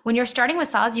meals. When you're starting with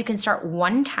solids, you can start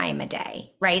one time a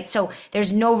day, right? So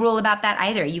there's no rule about that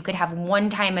either. You could have one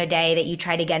time a day that you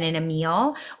try to get in a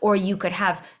meal, or you could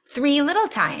have 3 little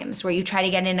times where you try to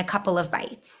get in a couple of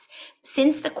bites.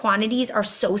 Since the quantities are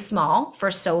so small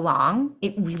for so long,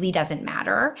 it really doesn't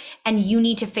matter. And you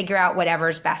need to figure out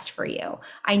whatever's best for you.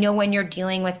 I know when you're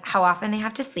dealing with how often they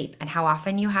have to sleep and how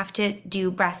often you have to do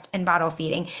breast and bottle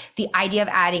feeding, the idea of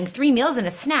adding 3 meals and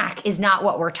a snack is not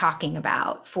what we're talking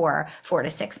about for 4 to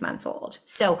 6 months old.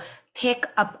 So pick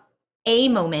up a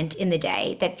moment in the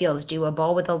day that feels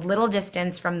doable with a little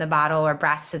distance from the bottle or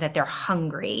breast so that they're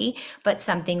hungry, but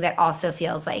something that also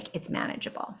feels like it's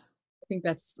manageable. I think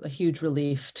that's a huge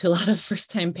relief to a lot of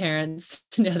first-time parents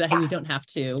to know that you don't have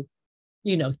to,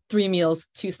 3 meals,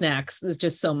 2 snacks is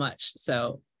just so much.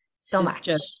 So much.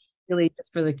 Just really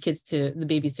just for the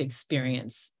babies to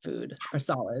experience food or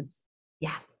solids.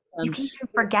 Yes. You can even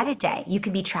forget a day. You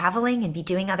could be traveling and be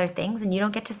doing other things and you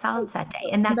don't get to solids that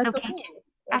day. And that's okay too.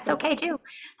 That's okay too.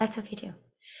 That's okay too.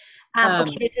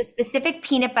 Okay, there's a specific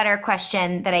peanut butter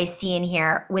question that I see in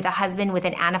here with a husband with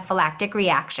an anaphylactic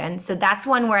reaction. So that's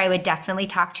one where I would definitely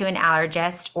talk to an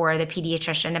allergist or the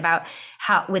pediatrician about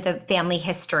how, with a family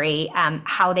history,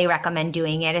 how they recommend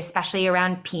doing it, especially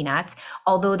around peanuts.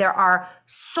 Although there are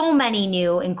so many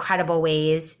new incredible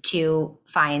ways to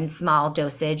find small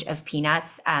dosage of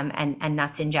peanuts and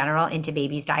nuts in general into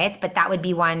babies' diets, but that would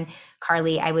be one,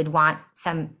 Carly, I would want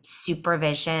some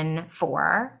supervision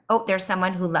for. Oh, there's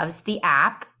someone who loves the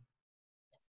app,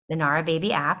 the Nara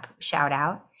Baby app, shout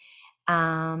out.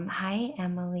 Hi,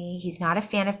 Emily. He's not a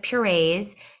fan of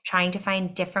purees, trying to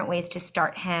find different ways to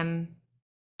start him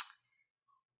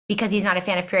because he's not a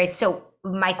fan of purees. So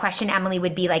my question, Emily,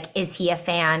 would be like, is he a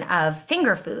fan of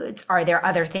finger foods? Are there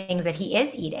other things that he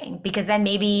is eating? Because then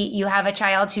maybe you have a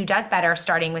child who does better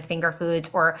starting with finger foods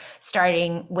or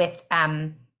starting with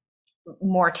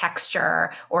more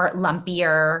texture or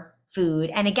lumpier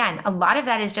food. And again, a lot of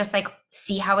that is just like,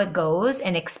 see how it goes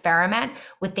and experiment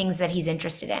with things that he's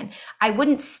interested in. I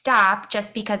wouldn't stop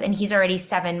just because, and he's already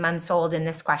 7 months old in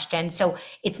this question. So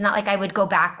it's not like I would go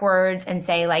backwards and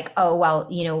say like, oh, well,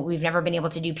 we've never been able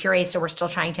to do purees, so we're still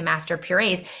trying to master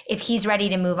purees. If he's ready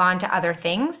to move on to other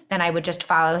things, then I would just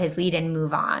follow his lead and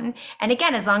move on. And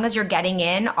again, as long as you're getting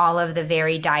in all of the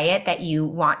varied diet that you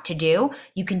want to do,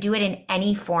 you can do it in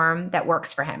any form that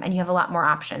works for him. And you have a lot more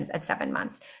options at 7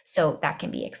 months. So that can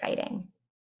be exciting.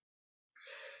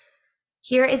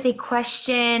 Here is a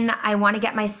question. I want to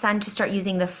get my son to start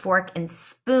using the fork and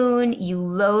spoon. You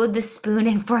load the spoon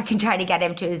and fork and try to get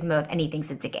him to his mouth, and he thinks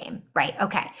it's a game, right?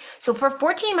 Okay. So for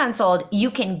 14 months old,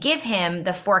 you can give him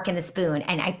the fork and the spoon,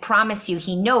 and I promise you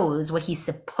he knows what he's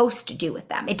supposed to do with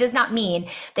them. It does not mean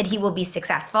that he will be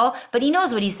successful, but he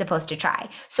knows what he's supposed to try.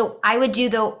 So I would do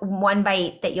the 1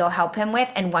 bite that you'll help him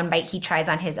with and 1 bite he tries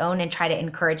on his own and try to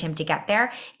encourage him to get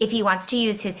there. If he wants to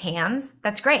use his hands,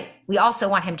 that's great. We also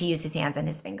want him to use his hands and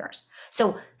his fingers.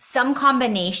 So some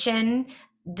combination,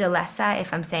 Delessa,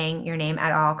 if I'm saying your name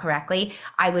at all correctly,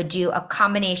 I would do a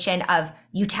combination of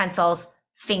utensils,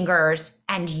 fingers,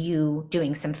 and you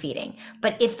doing some feeding.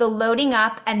 But if the loading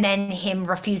up and then him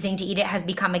refusing to eat it has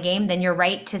become a game, then you're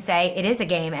right to say it is a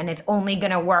game and it's only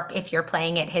going to work if you're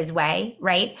playing it his way,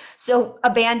 right? So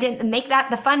make that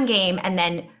the fun game and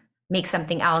then make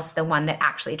something else the one that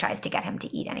actually tries to get him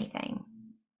to eat anything.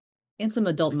 And some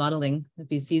adult modeling if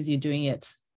he sees you doing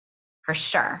it. For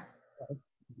sure.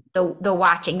 The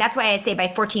watching. That's why I say by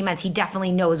 14 months, he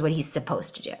definitely knows what he's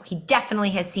supposed to do. He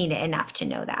definitely has seen it enough to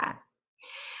know that.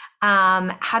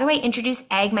 How do I introduce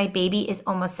egg? My baby is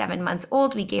almost 7 months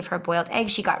old. We gave her boiled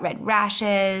eggs. She got red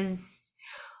rashes.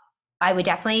 I would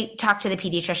definitely talk to the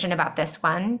pediatrician about this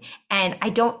one. And I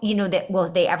don't, that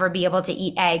will they ever be able to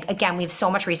eat egg? Again, we have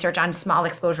so much research on small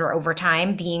exposure over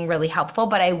time being really helpful,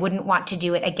 but I wouldn't want to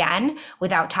do it again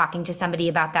without talking to somebody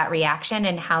about that reaction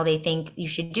and how they think you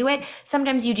should do it.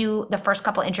 Sometimes you do the first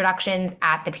couple introductions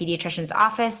at the pediatrician's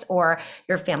office or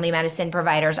your family medicine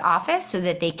provider's office so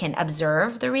that they can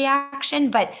observe the reaction.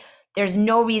 But there's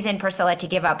no reason, Priscilla, to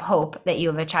give up hope that you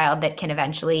have a child that can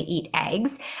eventually eat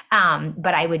eggs.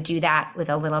 But I would do that with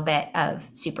a little bit of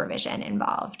supervision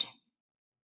involved.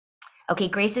 Okay,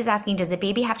 Grace is asking, does the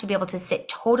baby have to be able to sit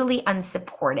totally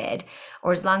unsupported,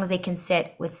 or as long as they can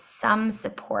sit with some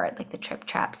support, like the trip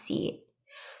trap seat?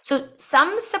 So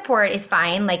some support is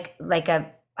fine, like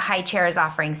a high chair is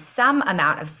offering some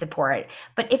amount of support,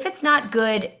 but if it's not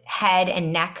good head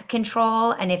and neck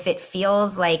control, and if it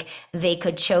feels like they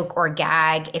could choke or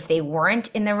gag if they weren't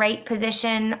in the right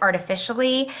position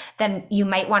artificially, then you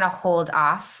might want to hold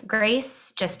off,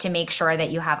 Grace, just to make sure that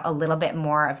you have a little bit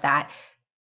more of that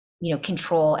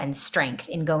control and strength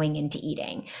in going into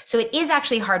eating. So it is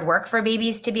actually hard work for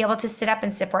babies to be able to sit up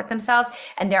and support themselves.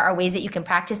 And there are ways that you can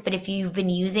practice. But if you've been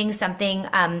using something,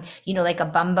 like a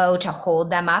bumbo to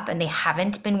hold them up and they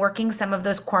haven't been working some of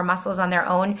those core muscles on their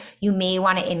own, you may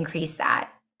want to increase that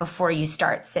before you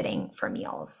start sitting for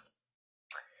meals.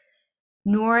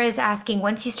 Nora is asking,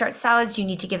 once you start solids, do you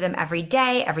need to give them every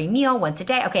day, every meal, once a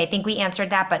day? Okay, I think we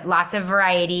answered that, but lots of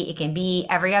variety. It can be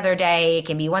every other day. It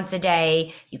can be once a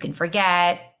day. You can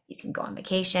forget. You can go on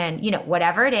vacation,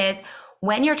 whatever it is.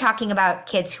 When you're talking about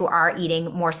kids who are eating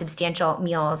more substantial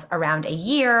meals around a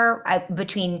year,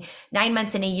 between 9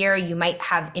 months and a year, you might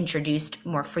have introduced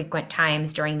more frequent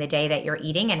times during the day that you're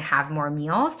eating and have more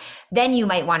meals. Then you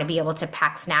might want to be able to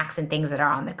pack snacks and things that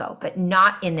are on the go, but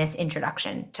not in this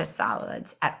introduction to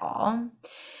solids at all.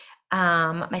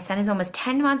 My son is almost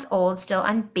 10 months old, still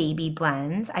on baby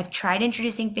blends. I've tried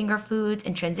introducing finger foods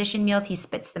and transition meals. He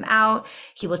spits them out.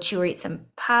 He will chew or eat some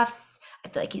puffs. I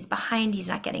feel like he's behind. He's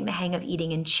not getting the hang of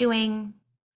eating and chewing.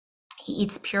 He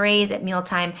eats purees at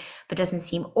mealtime, but doesn't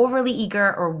seem overly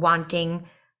eager or wanting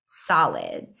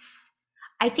solids.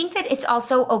 I think that it's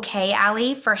also okay,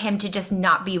 Allie, for him to just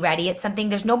not be ready at something.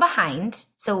 There's no behind.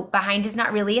 So behind is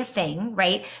not really a thing,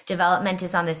 right? Development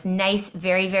is on this nice,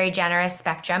 very, very generous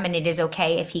spectrum, and it is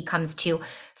okay if he comes to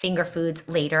finger foods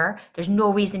later. There's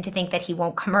no reason to think that he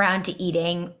won't come around to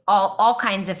eating all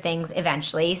kinds of things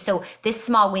eventually. So this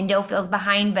small window feels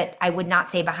behind, but I would not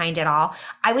say behind at all.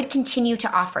 I would continue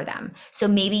to offer them. So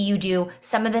maybe you do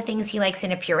some of the things he likes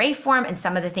in a puree form and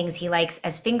some of the things he likes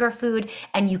as finger food,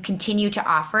 and you continue to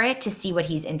offer it to see what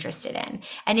he's interested in.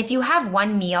 And if you have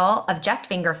one meal of just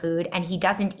finger food and he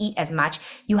doesn't eat as much,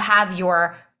 you have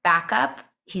your backup.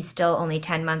 He's still only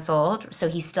 10 months old, so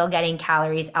he's still getting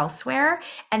calories elsewhere.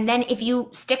 And then if you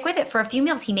stick with it for a few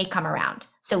meals, he may come around.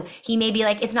 So he may be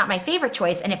like, it's not my favorite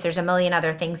choice, and if there's a million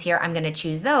other things here, I'm going to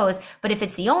choose those. But if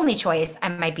it's the only choice, I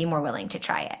might be more willing to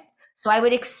try it. So I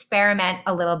would experiment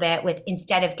a little bit with,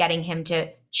 instead of getting him to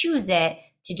choose it,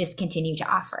 to just continue to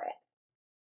offer it.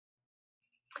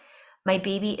 My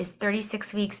baby is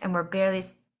 36 weeks and we're barely,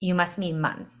 you must mean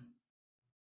months.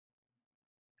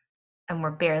 And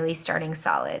we're barely starting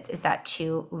solids. Is that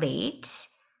too late?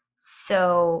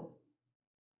 So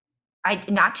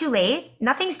not too late.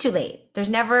 Nothing's too late. There's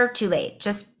never too late.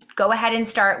 Just go ahead and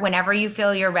start whenever you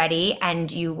feel you're ready and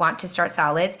you want to start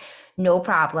solids. No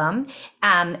problem.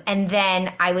 And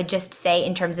then I would just say,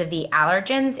 in terms of the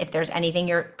allergens, if there's anything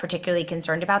you're particularly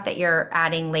concerned about that you're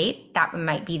adding late, that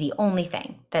might be the only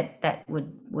thing that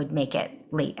would make it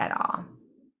late at all.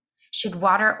 Should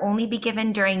water only be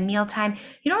given during mealtime?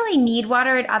 You don't really need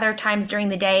water at other times during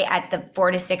the day at the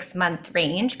 4 to 6 month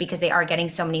range, because they are getting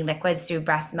so many liquids through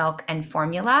breast milk and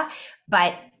formula,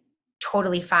 but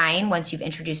totally fine once you've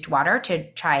introduced water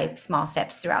to try small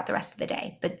sips throughout the rest of the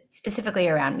day, but specifically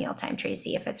around mealtime,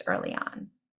 Tracy, if it's early on.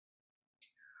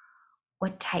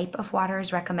 What type of water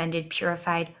is recommended?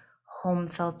 Purified, home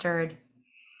filtered?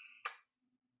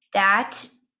 That,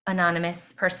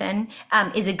 anonymous person,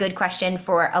 is a good question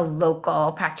for a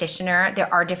local practitioner.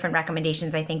 There are different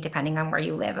recommendations, I think, depending on where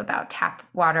you live, about tap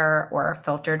water or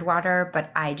filtered water, but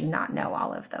I do not know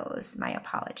all of those. My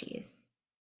apologies.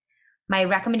 My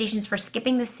recommendations for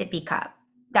skipping the sippy cup.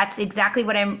 That's exactly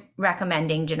what I'm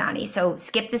recommending, Janani. So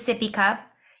skip the sippy cup.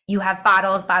 You have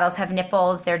bottles, bottles have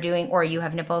nipples, they're doing, or you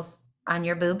have nipples on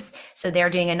your boobs. So they're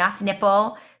doing enough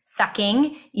nipple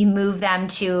sucking. You move them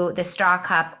to the straw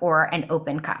cup or an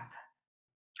open cup.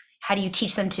 How do you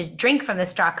teach them to drink from the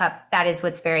straw cup? That is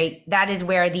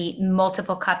where the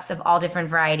multiple cups of all different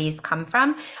varieties come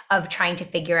from, of trying to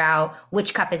figure out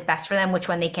which cup is best for them, which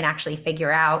one they can actually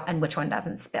figure out, and which one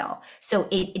doesn't spill. So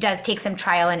it does take some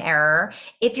trial and error.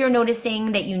 If you're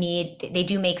noticing that they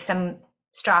do make some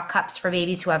straw cups for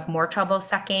babies who have more trouble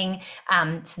sucking.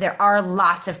 So there are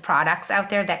lots of products out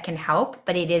there that can help,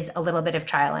 but it is a little bit of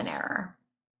trial and error.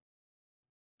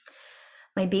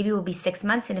 My baby will be 6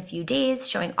 months in a few days,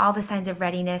 showing all the signs of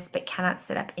readiness, but cannot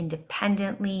sit up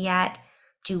independently yet.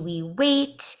 Do we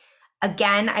wait?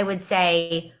 Again, I would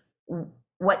say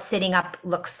what sitting up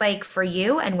looks like for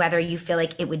you and whether you feel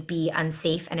like it would be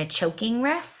unsafe and a choking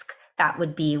risk. That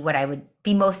would be what I would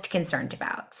be most concerned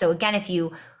about. So again, if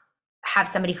you have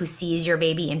somebody who sees your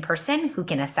baby in person who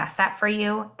can assess that for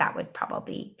you, that would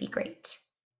probably be great.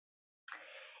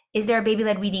 Is there a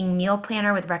baby-led weaning meal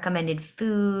planner with recommended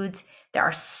foods? There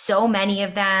are so many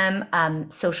of them.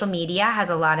 Social media has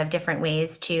a lot of different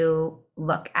ways to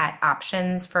look at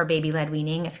options for baby-led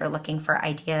weaning if you're looking for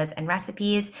ideas and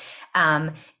recipes.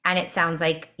 And it sounds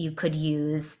like you could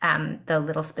use the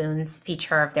Little Spoons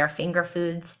feature of their finger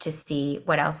foods to see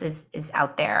what else is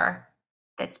out there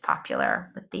that's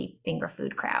popular with the finger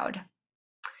food crowd.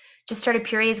 Just started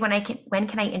purees. When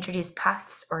can I introduce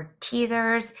puffs or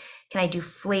teethers? Can I do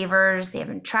flavors they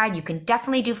haven't tried? You can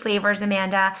definitely do flavors,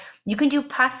 Amanda. You can do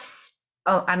puffs.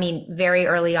 Oh, I mean, very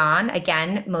early on.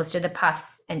 Again, most of the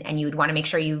puffs, and you would want to make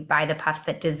sure you buy the puffs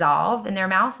that dissolve in their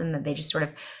mouths and that they just sort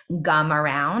of gum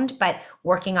around. But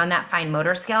working on that fine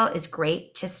motor skill is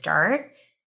great to start.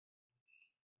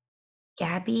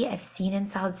 Gabby, I've seen in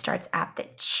Solid Starts app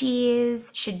that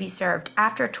cheese should be served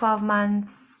after 12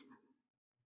 months.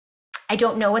 I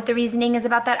don't know what the reasoning is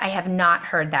about that. I have not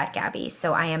heard that, Gabby.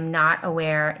 So I am not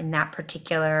aware in that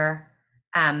particular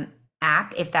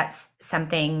app if that's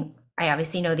something. I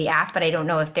obviously know the app, but I don't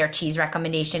know if their cheese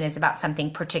recommendation is about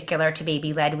something particular to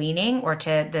baby-led weaning or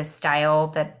to the style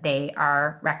that they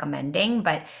are recommending,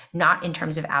 but not in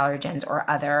terms of allergens or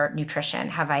other nutrition.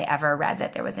 Have I ever read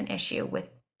that there was an issue with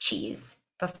cheese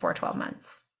before 12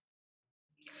 months?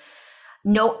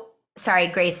 No, sorry,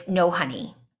 Grace, no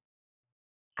honey.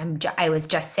 I was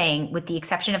just saying, with the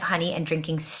exception of honey and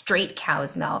drinking straight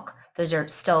cow's milk, those are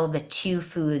still the two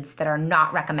foods that are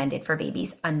not recommended for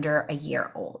babies under a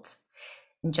year old.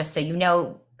 And just so you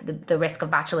know, the risk of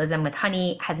botulism with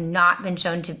honey has not been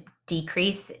shown to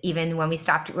decrease even when we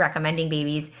stopped recommending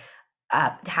babies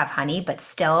have honey, but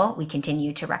still we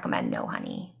continue to recommend no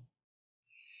honey.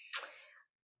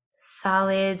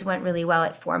 Solids went really well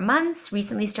at 4 months.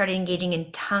 Recently started engaging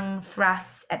in tongue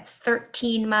thrusts at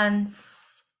 13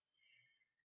 months.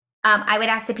 I would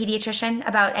ask the pediatrician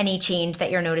about any change that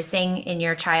you're noticing in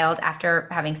your child after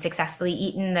having successfully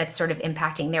eaten that's sort of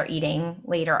impacting their eating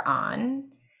later on.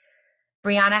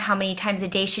 Brianna, how many times a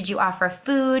day should you offer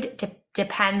food?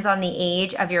 Depends on the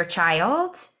age of your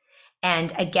child.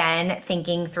 And again,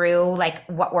 thinking through like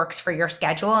what works for your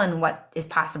schedule and what is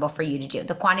possible for you to do.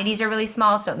 The quantities are really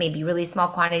small, so it may be really small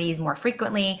quantities more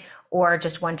frequently or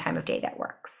just one time of day that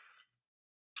works.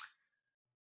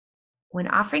 When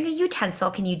offering a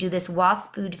utensil, can you do this while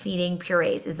spoon feeding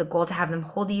purees? Is the goal to have them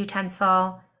hold the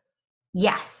utensil?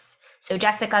 Yes. So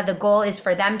Jessica, the goal is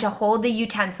for them to hold the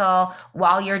utensil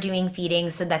while you're doing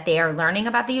feeding so that they are learning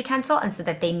about the utensil and so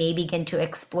that they may begin to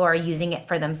explore using it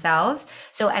for themselves.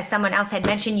 So as someone else had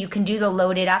mentioned, you can do the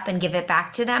load it up and give it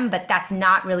back to them, but that's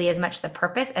not really as much the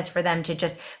purpose as for them to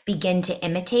just begin to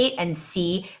imitate and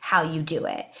see how you do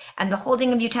it. And the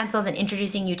holding of utensils and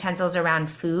introducing utensils around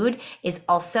food is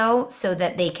also so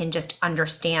that they can just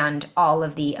understand all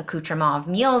of the accoutrement of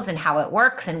meals and how it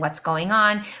works and what's going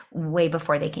on way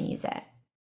before they can use it.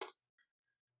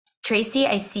 Tracy,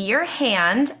 I see your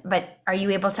hand, but are you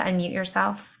able to unmute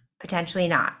yourself? Potentially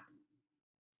not.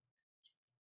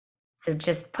 So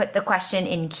just put the question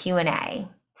in Q&A.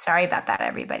 Sorry about that,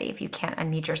 everybody, if you can't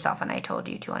unmute yourself and I told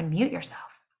you to unmute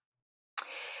yourself.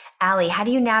 Allie, how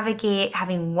do you navigate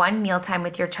having one mealtime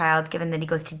with your child given that he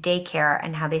goes to daycare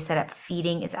and how they set up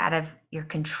feeding is out of your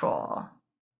control?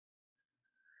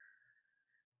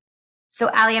 So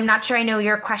Allie, I'm not sure I know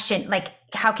your question. Like,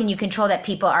 how can you control that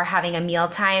people are having a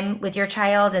mealtime with your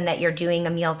child and that you're doing a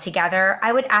meal together?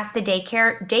 I would ask the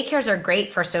daycare. Daycares are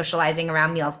great for socializing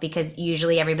around meals because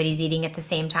usually everybody's eating at the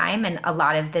same time and a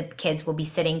lot of the kids will be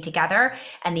sitting together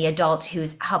and the adult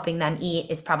who's helping them eat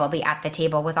is probably at the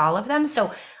table with all of them.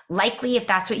 So likely if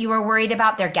that's what you were worried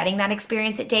about, they're getting that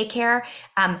experience at daycare.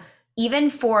 Even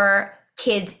for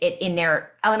kids in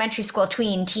their elementary school,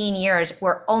 teen years,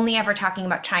 we're only ever talking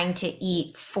about trying to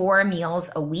eat 4 meals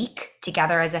a week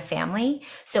together as a family.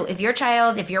 So if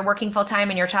you're working full time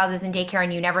and your child is in daycare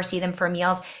and you never see them for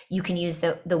meals, you can use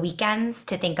the weekends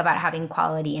to think about having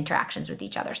quality interactions with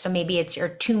each other. So maybe it's your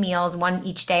 2 meals, 1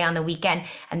 each day on the weekend,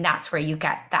 and that's where you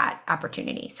get that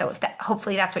opportunity. So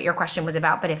hopefully that's what your question was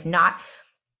about, but if not,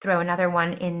 throw another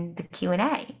one in the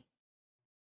Q&A.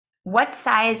 What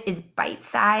size is bite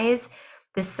size?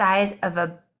 The size of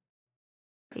a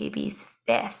baby's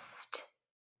fist.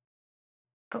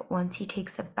 But once he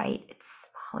takes a bite, it's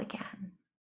small again.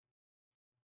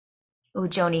 Oh,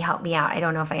 Joni, help me out. I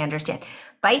don't know if I understand.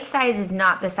 Bite size is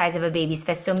not the size of a baby's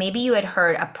fist. So maybe you had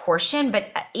heard a portion, but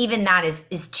even that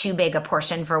is too big a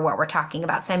portion for what we're talking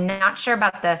about. So I'm not sure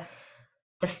about the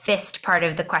fist part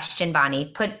of the question,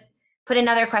 Bonnie. Put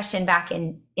another question back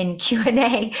in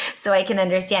Q&A so I can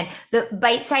understand. The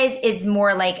bite size is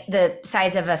more like the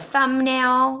size of a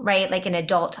thumbnail, right? Like an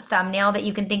adult thumbnail that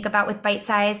you can think about with bite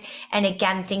size. And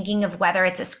again, thinking of whether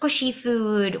it's a squishy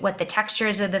food, what the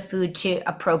textures of the food to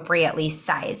appropriately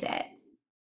size it.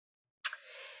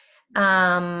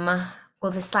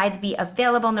 Will the slides be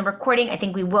available in the recording? I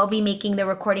think we will be making the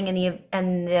recording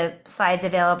and the slides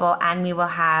available, and we will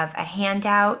have a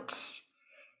handout.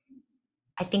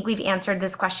 I think we've answered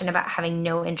this question about having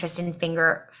no interest in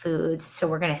finger foods. So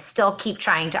we're going to still keep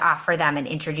trying to offer them and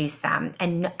introduce them.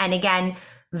 And again,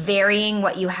 varying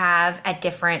what you have at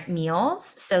different meals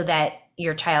so that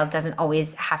your child doesn't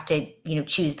always have to,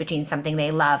 choose between something they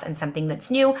love and something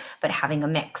that's new, but having a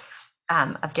mix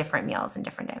of different meals and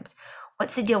different times.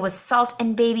 What's the deal with salt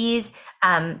in babies?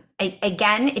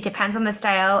 Again, it depends on the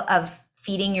style of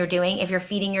feeding you're doing. If you're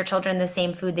feeding your children the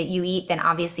same food that you eat, then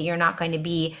obviously you're not going to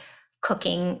be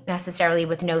cooking necessarily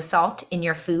with no salt in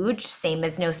your food, same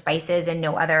as no spices and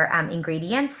no other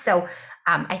ingredients. So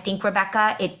I think,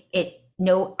 Rebecca,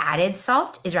 no added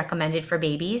salt is recommended for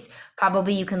babies.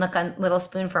 Probably you can look on Little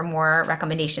Spoon for more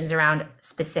recommendations around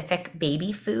specific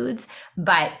baby foods.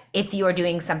 But if you're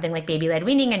doing something like baby-led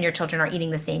weaning and your children are eating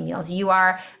the same meals you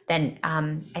are, then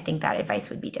I think that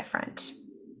advice would be different.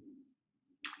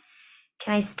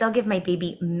 Can I still give my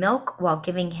baby milk while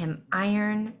giving him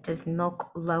iron? Does milk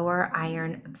lower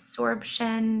iron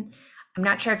absorption? I'm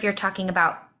not sure if you're talking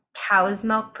about cow's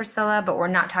milk, Priscilla, but we're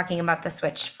not talking about the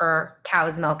switch for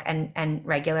cow's milk and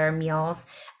regular meals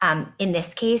in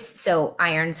this case. So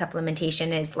iron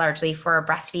supplementation is largely for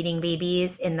breastfeeding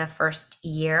babies in the first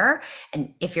year.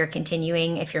 And if you're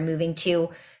moving to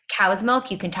cow's milk,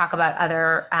 you can talk about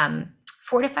other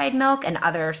fortified milk and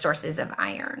other sources of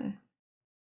iron.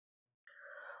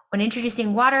 When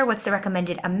introducing water, what's the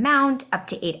recommended amount? Up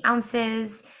to 8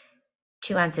 ounces,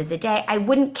 2 ounces a day. I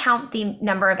wouldn't count the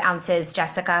number of ounces,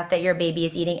 Jessica, that your baby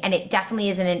is eating. And it definitely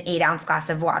isn't an 8-ounce glass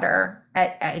of water,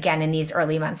 again, in these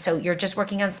early months. So you're just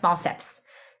working on small sips.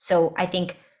 So I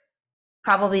think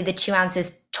probably the 2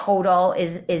 ounces total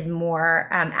is more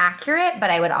accurate.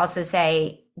 But I would also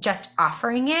say just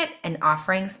offering it and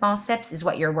offering small sips is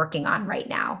what you're working on right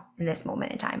now in this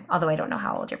moment in time. Although I don't know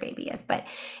how old your baby is, but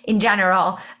in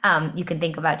general, you can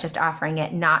think about just offering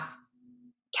it, not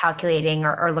calculating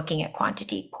or looking at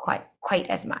quantity quite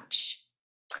as much.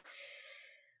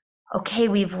 Okay,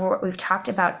 we've talked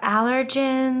about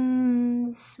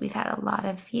allergens. We've had a lot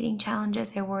of feeding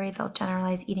challenges. I worry they'll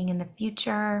generalize eating in the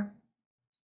future.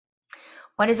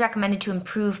 What is recommended to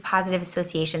improve positive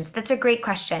associations? That's a great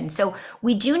question. So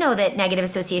we do know that negative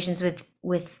associations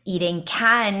with eating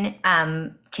can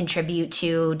contribute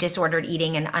to disordered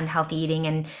eating and unhealthy eating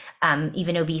and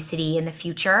even obesity in the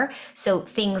future. So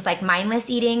things like mindless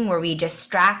eating, where we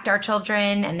distract our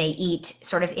children and they eat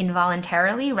sort of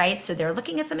involuntarily, right? So they're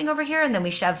looking at something over here and then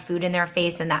we shove food in their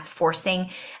face, and that forcing,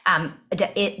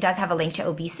 it does have a link to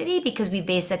obesity because we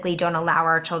basically don't allow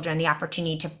our children the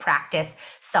opportunity to practice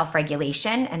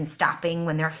self-regulation and stopping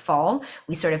when they're full.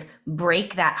 We sort of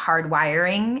break that hard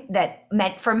wiring that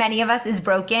for many of us is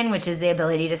broken, which is the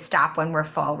ability to stop when we're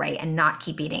full, right? And not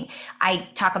keep eating. I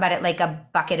talk about it like a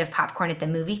bucket of popcorn at the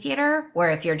movie theater,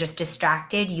 where if you're just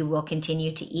distracted, you will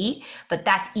continue to eat, but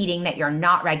that's eating that you're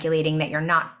not regulating, that you're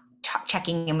not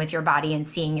checking in with your body and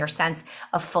seeing your sense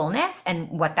of fullness and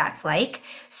what that's like.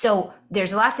 So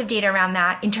there's lots of data around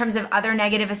that. In terms of other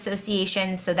negative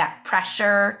associations, so that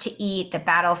pressure to eat, the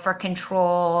battle for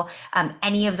control,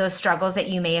 any of those struggles that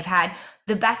you may have had,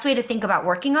 the best way to think about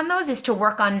working on those is to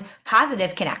work on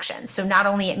positive connections. So not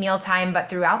only at mealtime, but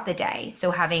throughout the day. So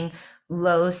having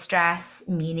low stress,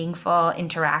 meaningful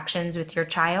interactions with your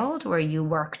child where you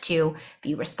work to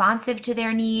be responsive to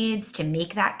their needs, to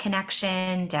make that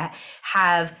connection, to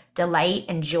have delight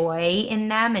and joy in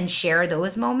them and share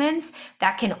those moments,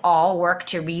 that can all work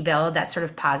to rebuild that sort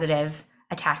of positive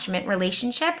attachment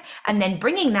relationship. And then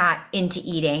bringing that into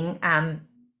eating.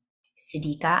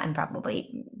 Siddiqa, I'm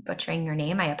probably butchering your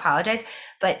name, I apologize,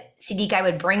 but Siddiqa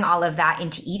would bring all of that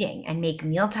into eating and make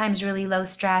meal times really low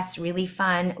stress, really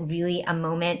fun, really a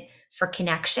moment for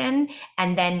connection,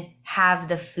 and then have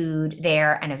the food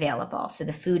there and available. So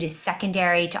the food is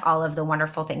secondary to all of the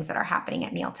wonderful things that are happening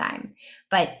at mealtime.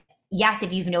 But yes,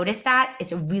 if you've noticed that,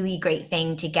 it's a really great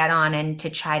thing to get on and to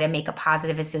try to make a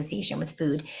positive association with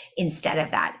food instead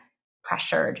of that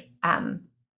pressured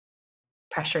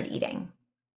eating.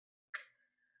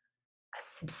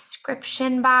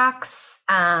 Subscription box.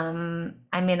 I'm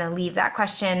going to leave that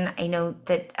question. I know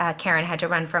that Karen had to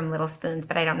run from Little Spoons,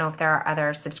 but I don't know if there are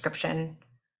other subscription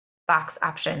box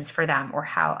options for them or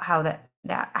how that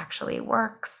actually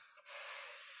works.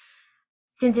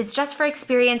 Since it's just for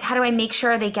experience, how do I make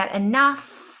sure they get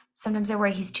enough? Sometimes I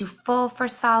worry he's too full for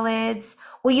solids.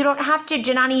 Well, you don't have to,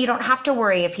 Janani, you don't have to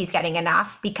worry if he's getting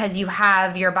enough because you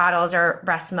have your bottles or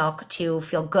breast milk to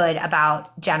feel good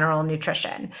about general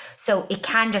nutrition. So it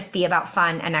can just be about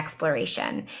fun and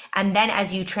exploration. And then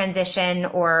as you transition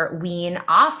or wean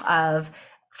off of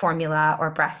formula or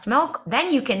breast milk,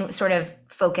 then you can sort of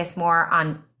focus more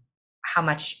on how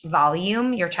much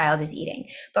volume your child is eating.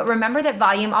 But remember that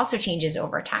volume also changes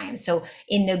over time. So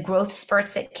in the growth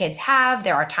spurts that kids have,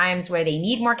 there are times where they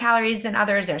need more calories than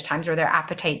others. There's times where their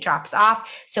appetite drops off.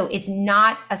 So it's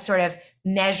not a sort of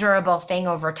measurable thing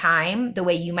over time, the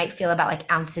way you might feel about like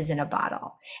ounces in a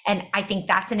bottle. And I think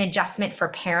that's an adjustment for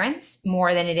parents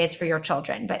more than it is for your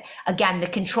children. But again, the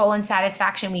control and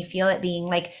satisfaction, we feel it being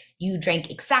like, you drank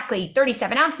exactly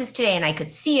 37 ounces today and I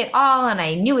could see it all and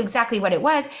I knew exactly what it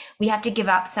was. We have to give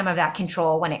up some of that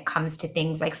control when it comes to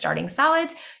things like starting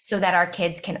solids so that our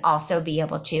kids can also be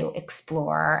able to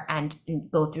explore and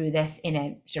go through this in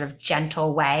a sort of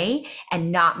gentle way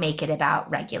and not make it about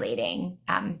regulating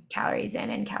calories in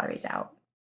and calories out.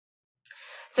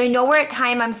 So I know we're at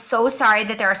time. I'm so sorry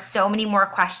that there are so many more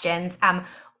questions.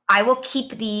 I will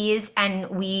keep these and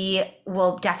we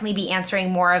will definitely be answering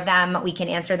more of them. We can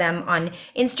answer them on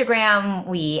Instagram.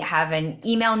 We have an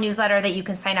email newsletter that you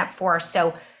can sign up for.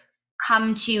 So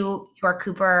come to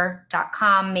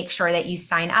yourcooper.com, make sure that you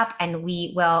sign up and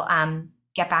we will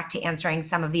get back to answering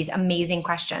some of these amazing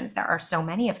questions. There are so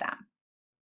many of them.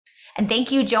 And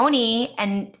thank you, Joni,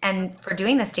 and for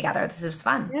doing this together. This was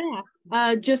fun. Yeah.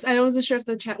 I wasn't sure if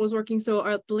the chat was working. So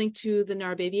the link to the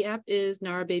Nara Baby app is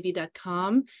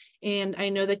narababy.com. And I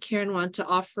know that Karen wanted to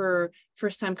offer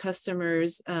first-time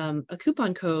customers a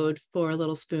coupon code for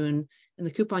Little Spoon. And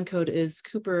the coupon code is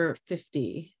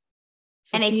Cooper50.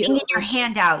 So and I think in your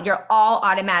handout, you'll all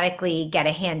automatically get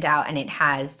a handout and it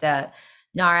has the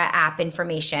Nara app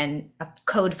information, a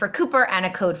code for Cooper and a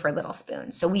code for Little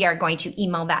Spoon. So we are going to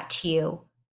email that to you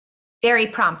very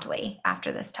promptly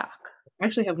after this talk. I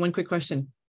actually have one quick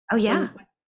question. Oh, yeah.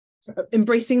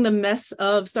 Embracing the mess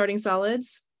of starting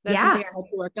solids. That's something I have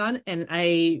to work on. And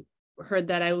I heard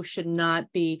that I should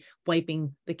not be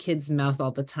wiping the kid's mouth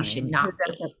all the time. You should not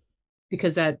be.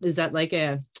 Because is that like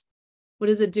what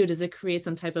does it do? Does it create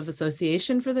some type of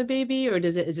association for the baby or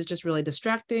is it just really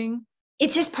distracting?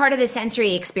 It's just part of the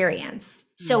sensory experience.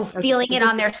 So feeling it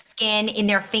on their skin, in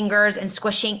their fingers and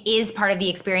squishing is part of the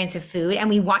experience of food. And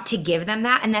we want to give them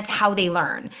that. And that's how they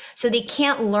learn. So they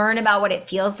can't learn about what it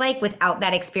feels like without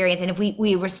that experience. And if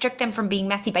we restrict them from being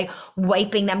messy by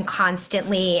wiping them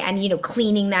constantly and,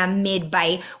 cleaning them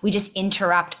mid-bite, we just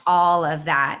interrupt all of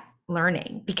that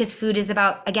learning because food is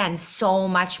about, again, so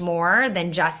much more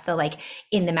than just the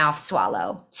in the mouth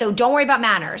swallow. So don't worry about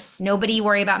manners. Nobody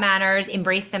worry about manners.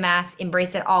 Embrace the mess,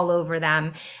 embrace it all over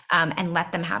them, and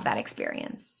let them have that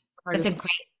experience. That's a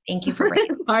great, thank you for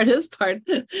bringing hardest part,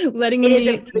 letting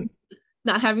them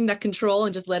not having that control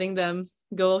and just letting them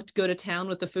go to town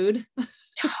with the food.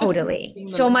 Totally.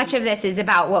 So much of this is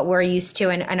about what we're used to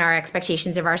and our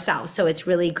expectations of ourselves. So it's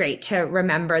really great to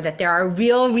remember that there are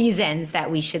real reasons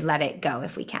that we should let it go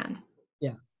if we can.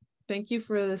 Yeah. Thank you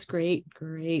for this great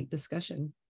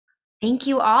discussion. Thank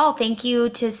you all. Thank you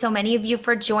to so many of you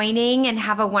for joining and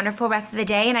have a wonderful rest of the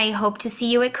day. And I hope to see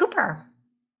you at Cooper.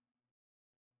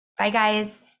 Bye,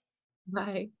 guys.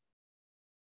 Bye.